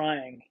 and I'm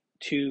trying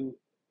to.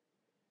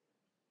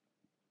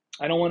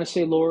 I don't want to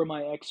say lower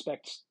my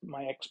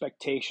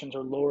expectations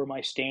or lower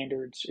my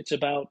standards. It's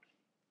about,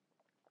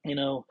 you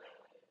know,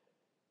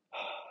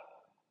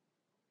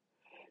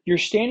 your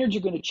standards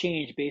are going to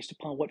change based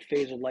upon what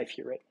phase of life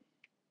you're in,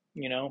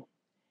 you know?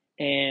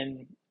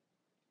 And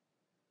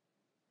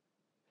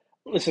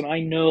listen,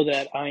 I know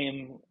that I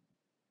am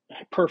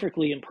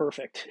perfectly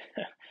imperfect.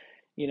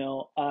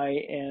 I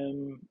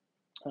am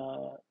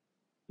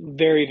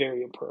very,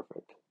 very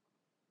imperfect.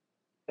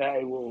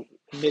 I will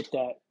admit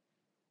that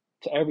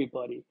to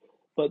everybody.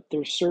 But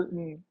there's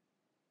certain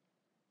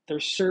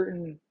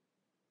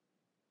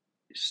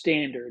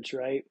standards,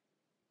 right?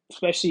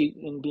 Especially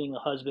in being a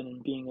husband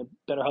and being a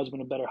better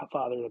husband, a better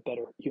father, a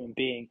better human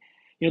being.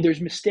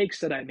 There's mistakes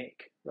that I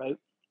make, right?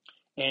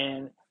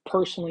 And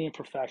personally and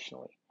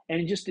professionally,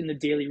 and just in the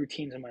daily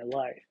routines of my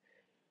life,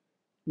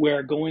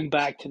 where going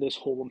back to this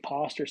whole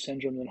imposter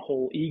syndrome and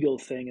whole ego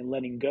thing and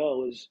letting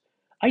go is,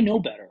 I know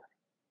better,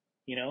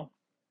 you know,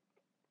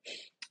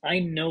 I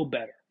know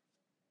better.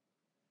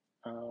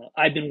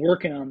 I've been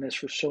working on this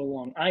for so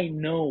long. I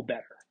know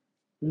better.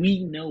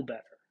 We know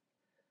better.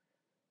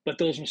 But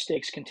those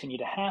mistakes continue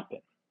to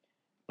happen.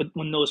 But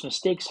when those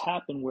mistakes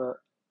happen where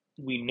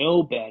we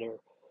know better,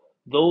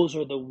 those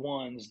are the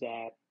ones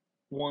that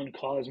one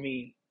cause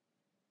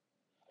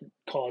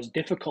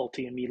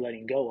difficulty in me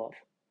letting go of,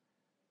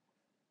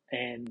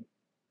 and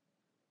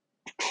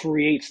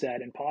creates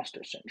that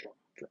imposter syndrome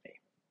for me,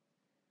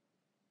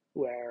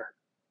 where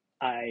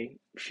I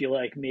feel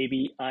like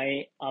maybe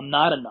I'm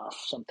not enough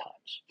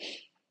sometimes,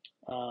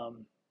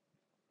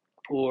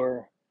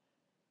 or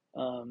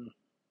um,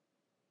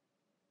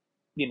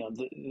 you,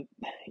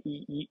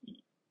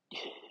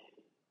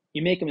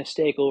 you make a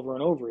mistake over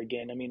and over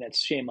again. I mean, that's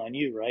shame on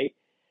you, right?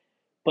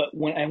 But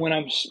when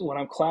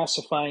I'm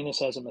classifying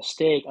this as a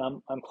mistake,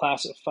 I'm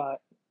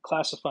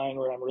classifying,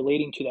 or I'm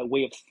relating to that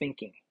way of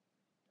thinking,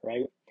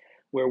 right?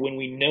 Where when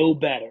we know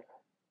better,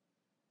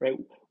 right?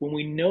 When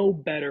we know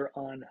better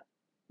on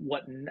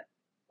what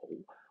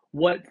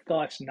what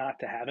thoughts not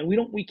to have, and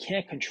we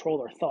can't control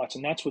our thoughts,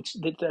 and that's what's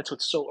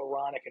so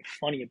ironic and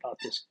funny about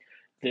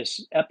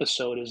this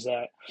episode is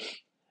that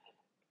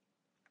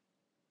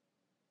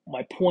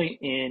my point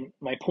in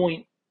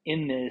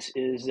this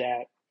is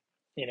that,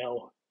 you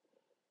know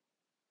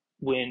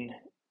when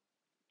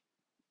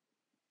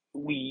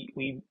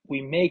we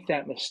make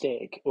that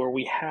mistake, or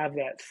we have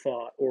that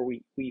thought, or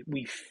we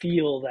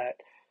feel that,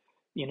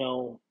 you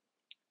know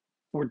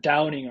we're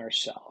doubting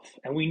ourselves,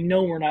 and we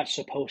know we're not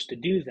supposed to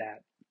do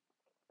that,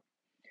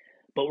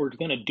 but we're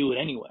going to do it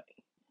anyway.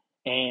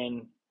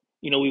 And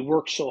we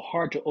work so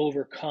hard to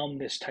overcome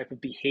this type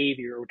of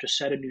behavior, or to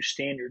set a new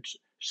standard,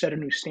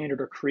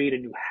 or create a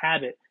new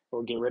habit,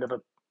 or get rid of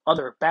a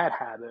other bad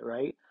habit,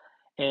 right?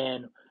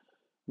 And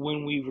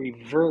when we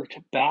revert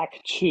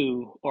back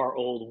to our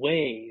old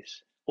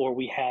ways, or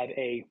we have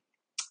a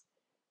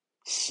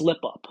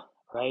slip up,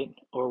 right?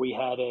 Or we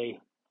have a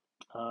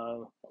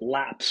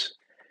lapse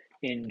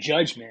in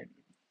judgment,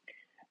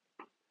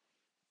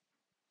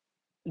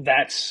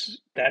 that's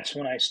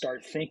when I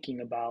start thinking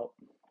about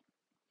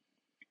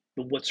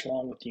what's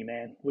wrong with you,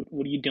 man.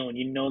 What are you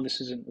doing? This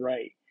isn't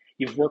right.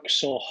 You've worked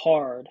so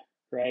hard,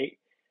 right,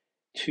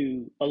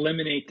 to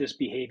eliminate this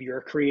behavior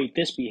or create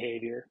this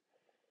behavior,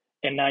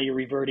 and now you're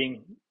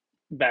reverting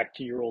back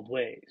to your old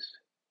ways.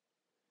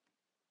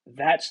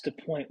 That's the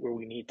point where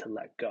we need to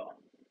let go.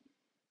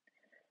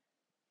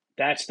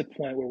 That's the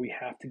point where we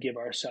have to give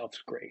ourselves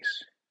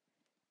grace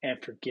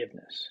and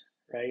forgiveness,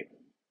 right?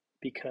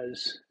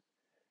 Because,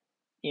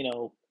 you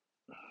know,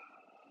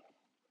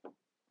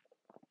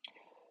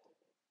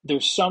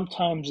 there's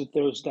sometimes that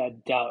there's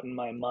that doubt in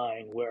my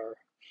mind where,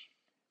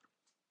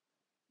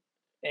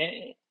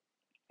 and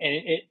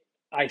and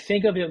I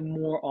think of it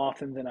more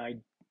often than I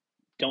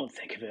don't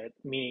think of it,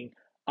 meaning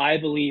I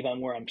believe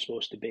I'm where I'm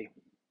supposed to be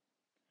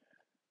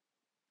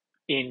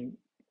in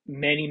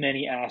many,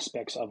 many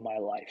aspects of my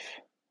life,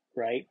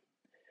 right?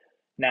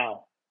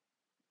 Now,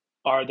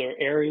 are there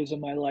areas of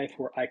my life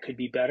where I could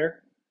be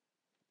better?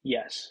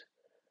 Yes.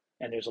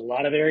 And there's a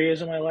lot of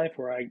areas in my life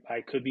where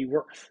I could be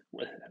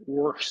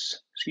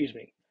worse, excuse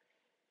me.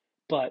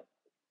 But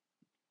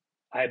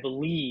I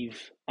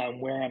believe I'm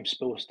where I'm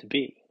supposed to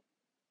be.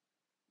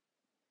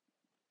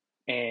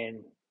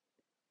 And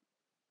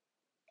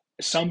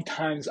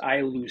sometimes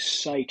I lose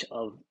sight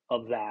of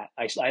that.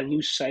 I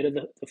lose sight of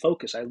the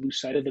focus. I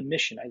lose sight of the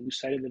mission. I lose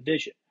sight of the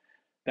vision.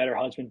 Better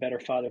husband, better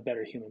father,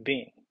 better human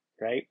being,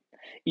 right?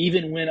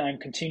 Even when I'm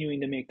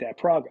continuing to make that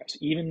progress,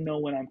 even though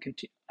when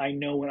I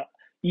know when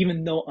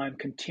even though I'm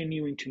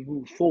continuing to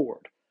move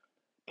forward,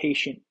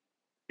 patient,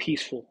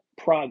 peaceful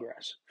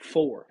progress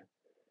forward.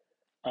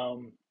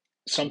 Um,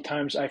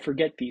 Sometimes I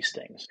forget these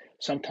things.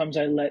 Sometimes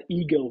I let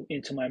ego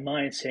into my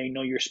mind saying,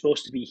 no, you're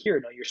supposed to be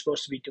here. No, you're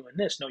supposed to be doing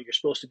this. No, you're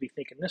supposed to be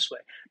thinking this way.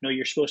 No,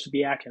 you're supposed to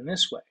be acting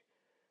this way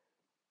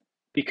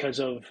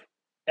because of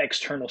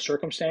external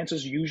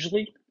circumstances,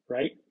 usually,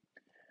 right?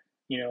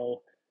 You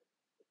know,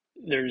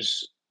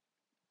 there's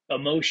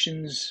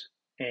emotions,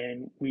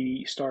 and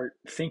we start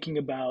thinking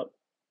about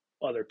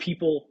other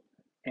people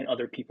and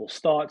other people's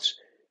thoughts.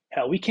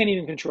 Hell, we can't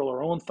even control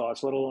our own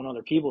thoughts, let alone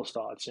other people's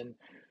thoughts. And,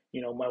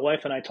 my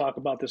wife and I talk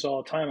about this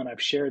all the time, and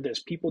I've shared this.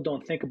 People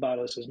don't think about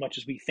us as much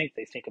as we think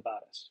they think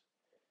about us.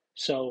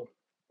 So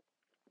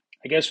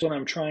I guess what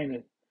I'm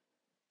trying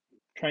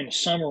to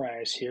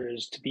summarize here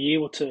is to be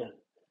able to,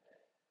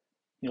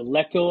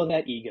 let go of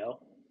that ego,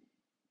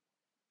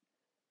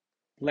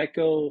 let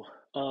go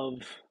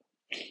of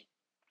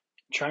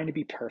trying to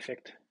be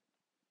perfect.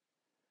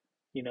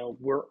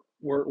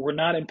 We're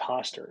not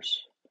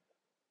imposters.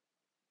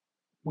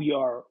 We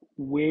are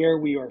where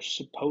we are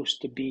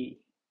supposed to be,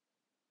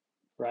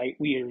 right?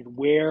 We are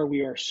where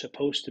we are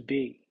supposed to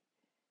be.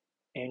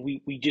 And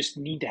we just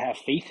need to have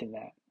faith in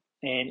that.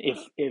 And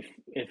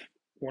if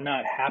we're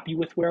not happy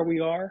with where we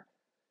are,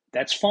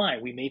 that's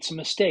fine. We made some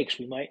mistakes.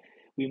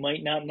 We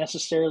might not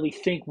necessarily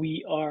think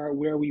we are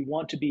where we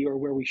want to be or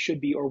where we should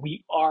be, or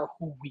we are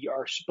who we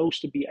are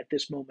supposed to be at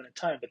this moment in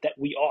time, but that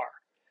we are.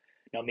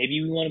 Now,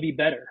 maybe we want to be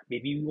better.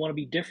 Maybe we want to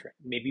be different.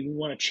 Maybe we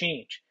want to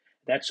change.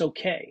 That's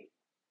okay.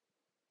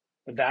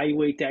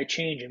 Evaluate that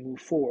change and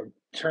move forward.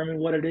 Determine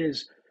what it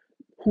is,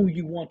 who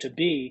you want to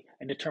be,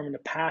 and determine the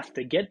path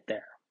to get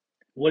there.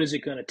 What is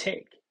it going to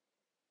take?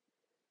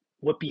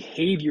 What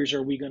behaviors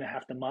are we going to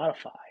have to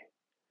modify?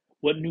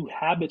 What new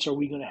habits are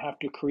we going to have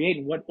to create?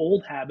 And what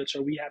old habits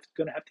are we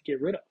going to have to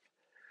get rid of?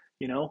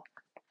 You know,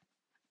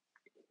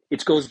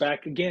 it goes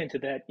back again to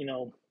that,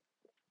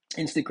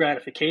 instant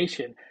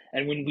gratification.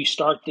 And when we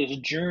start this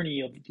journey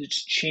of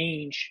this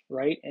change,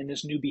 right, and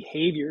this new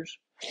behaviors,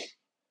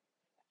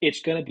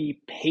 it's going to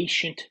be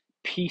patient,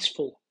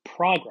 peaceful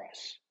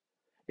progress.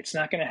 It's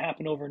not going to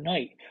happen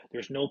overnight.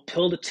 There's no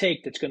pill to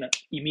take that's going to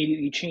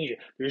immediately change it.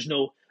 There's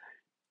no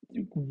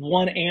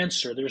one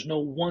answer. There's no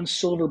one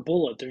silver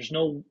bullet. There's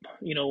no,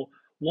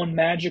 one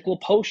magical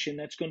potion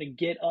that's going to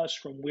get us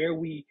from where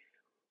we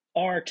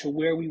are to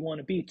where we want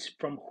to be,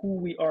 from who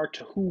we are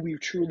to who we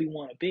truly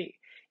want to be.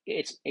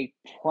 It's a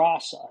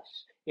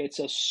process. It's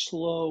a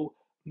slow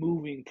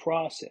moving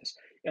process.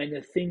 And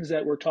the things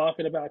that we're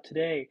talking about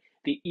today,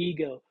 the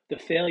ego, the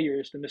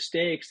failures, the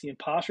mistakes, the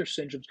imposter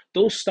syndromes,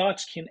 those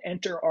thoughts can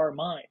enter our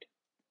mind,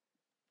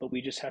 but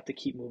we just have to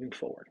keep moving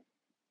forward.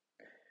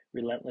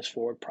 Relentless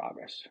forward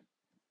progress.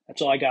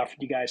 That's all I got for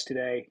you guys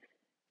today.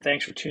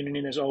 Thanks for tuning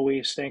in as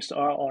always. Thanks to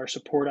all our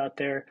support out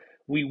there.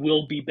 We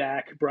will be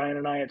back, Brian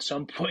and I, at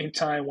some point in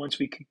time once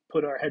we can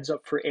put our heads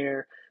up for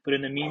air. But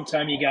in the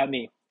meantime, you got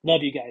me.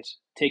 Love you guys.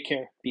 Take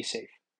care. Be safe.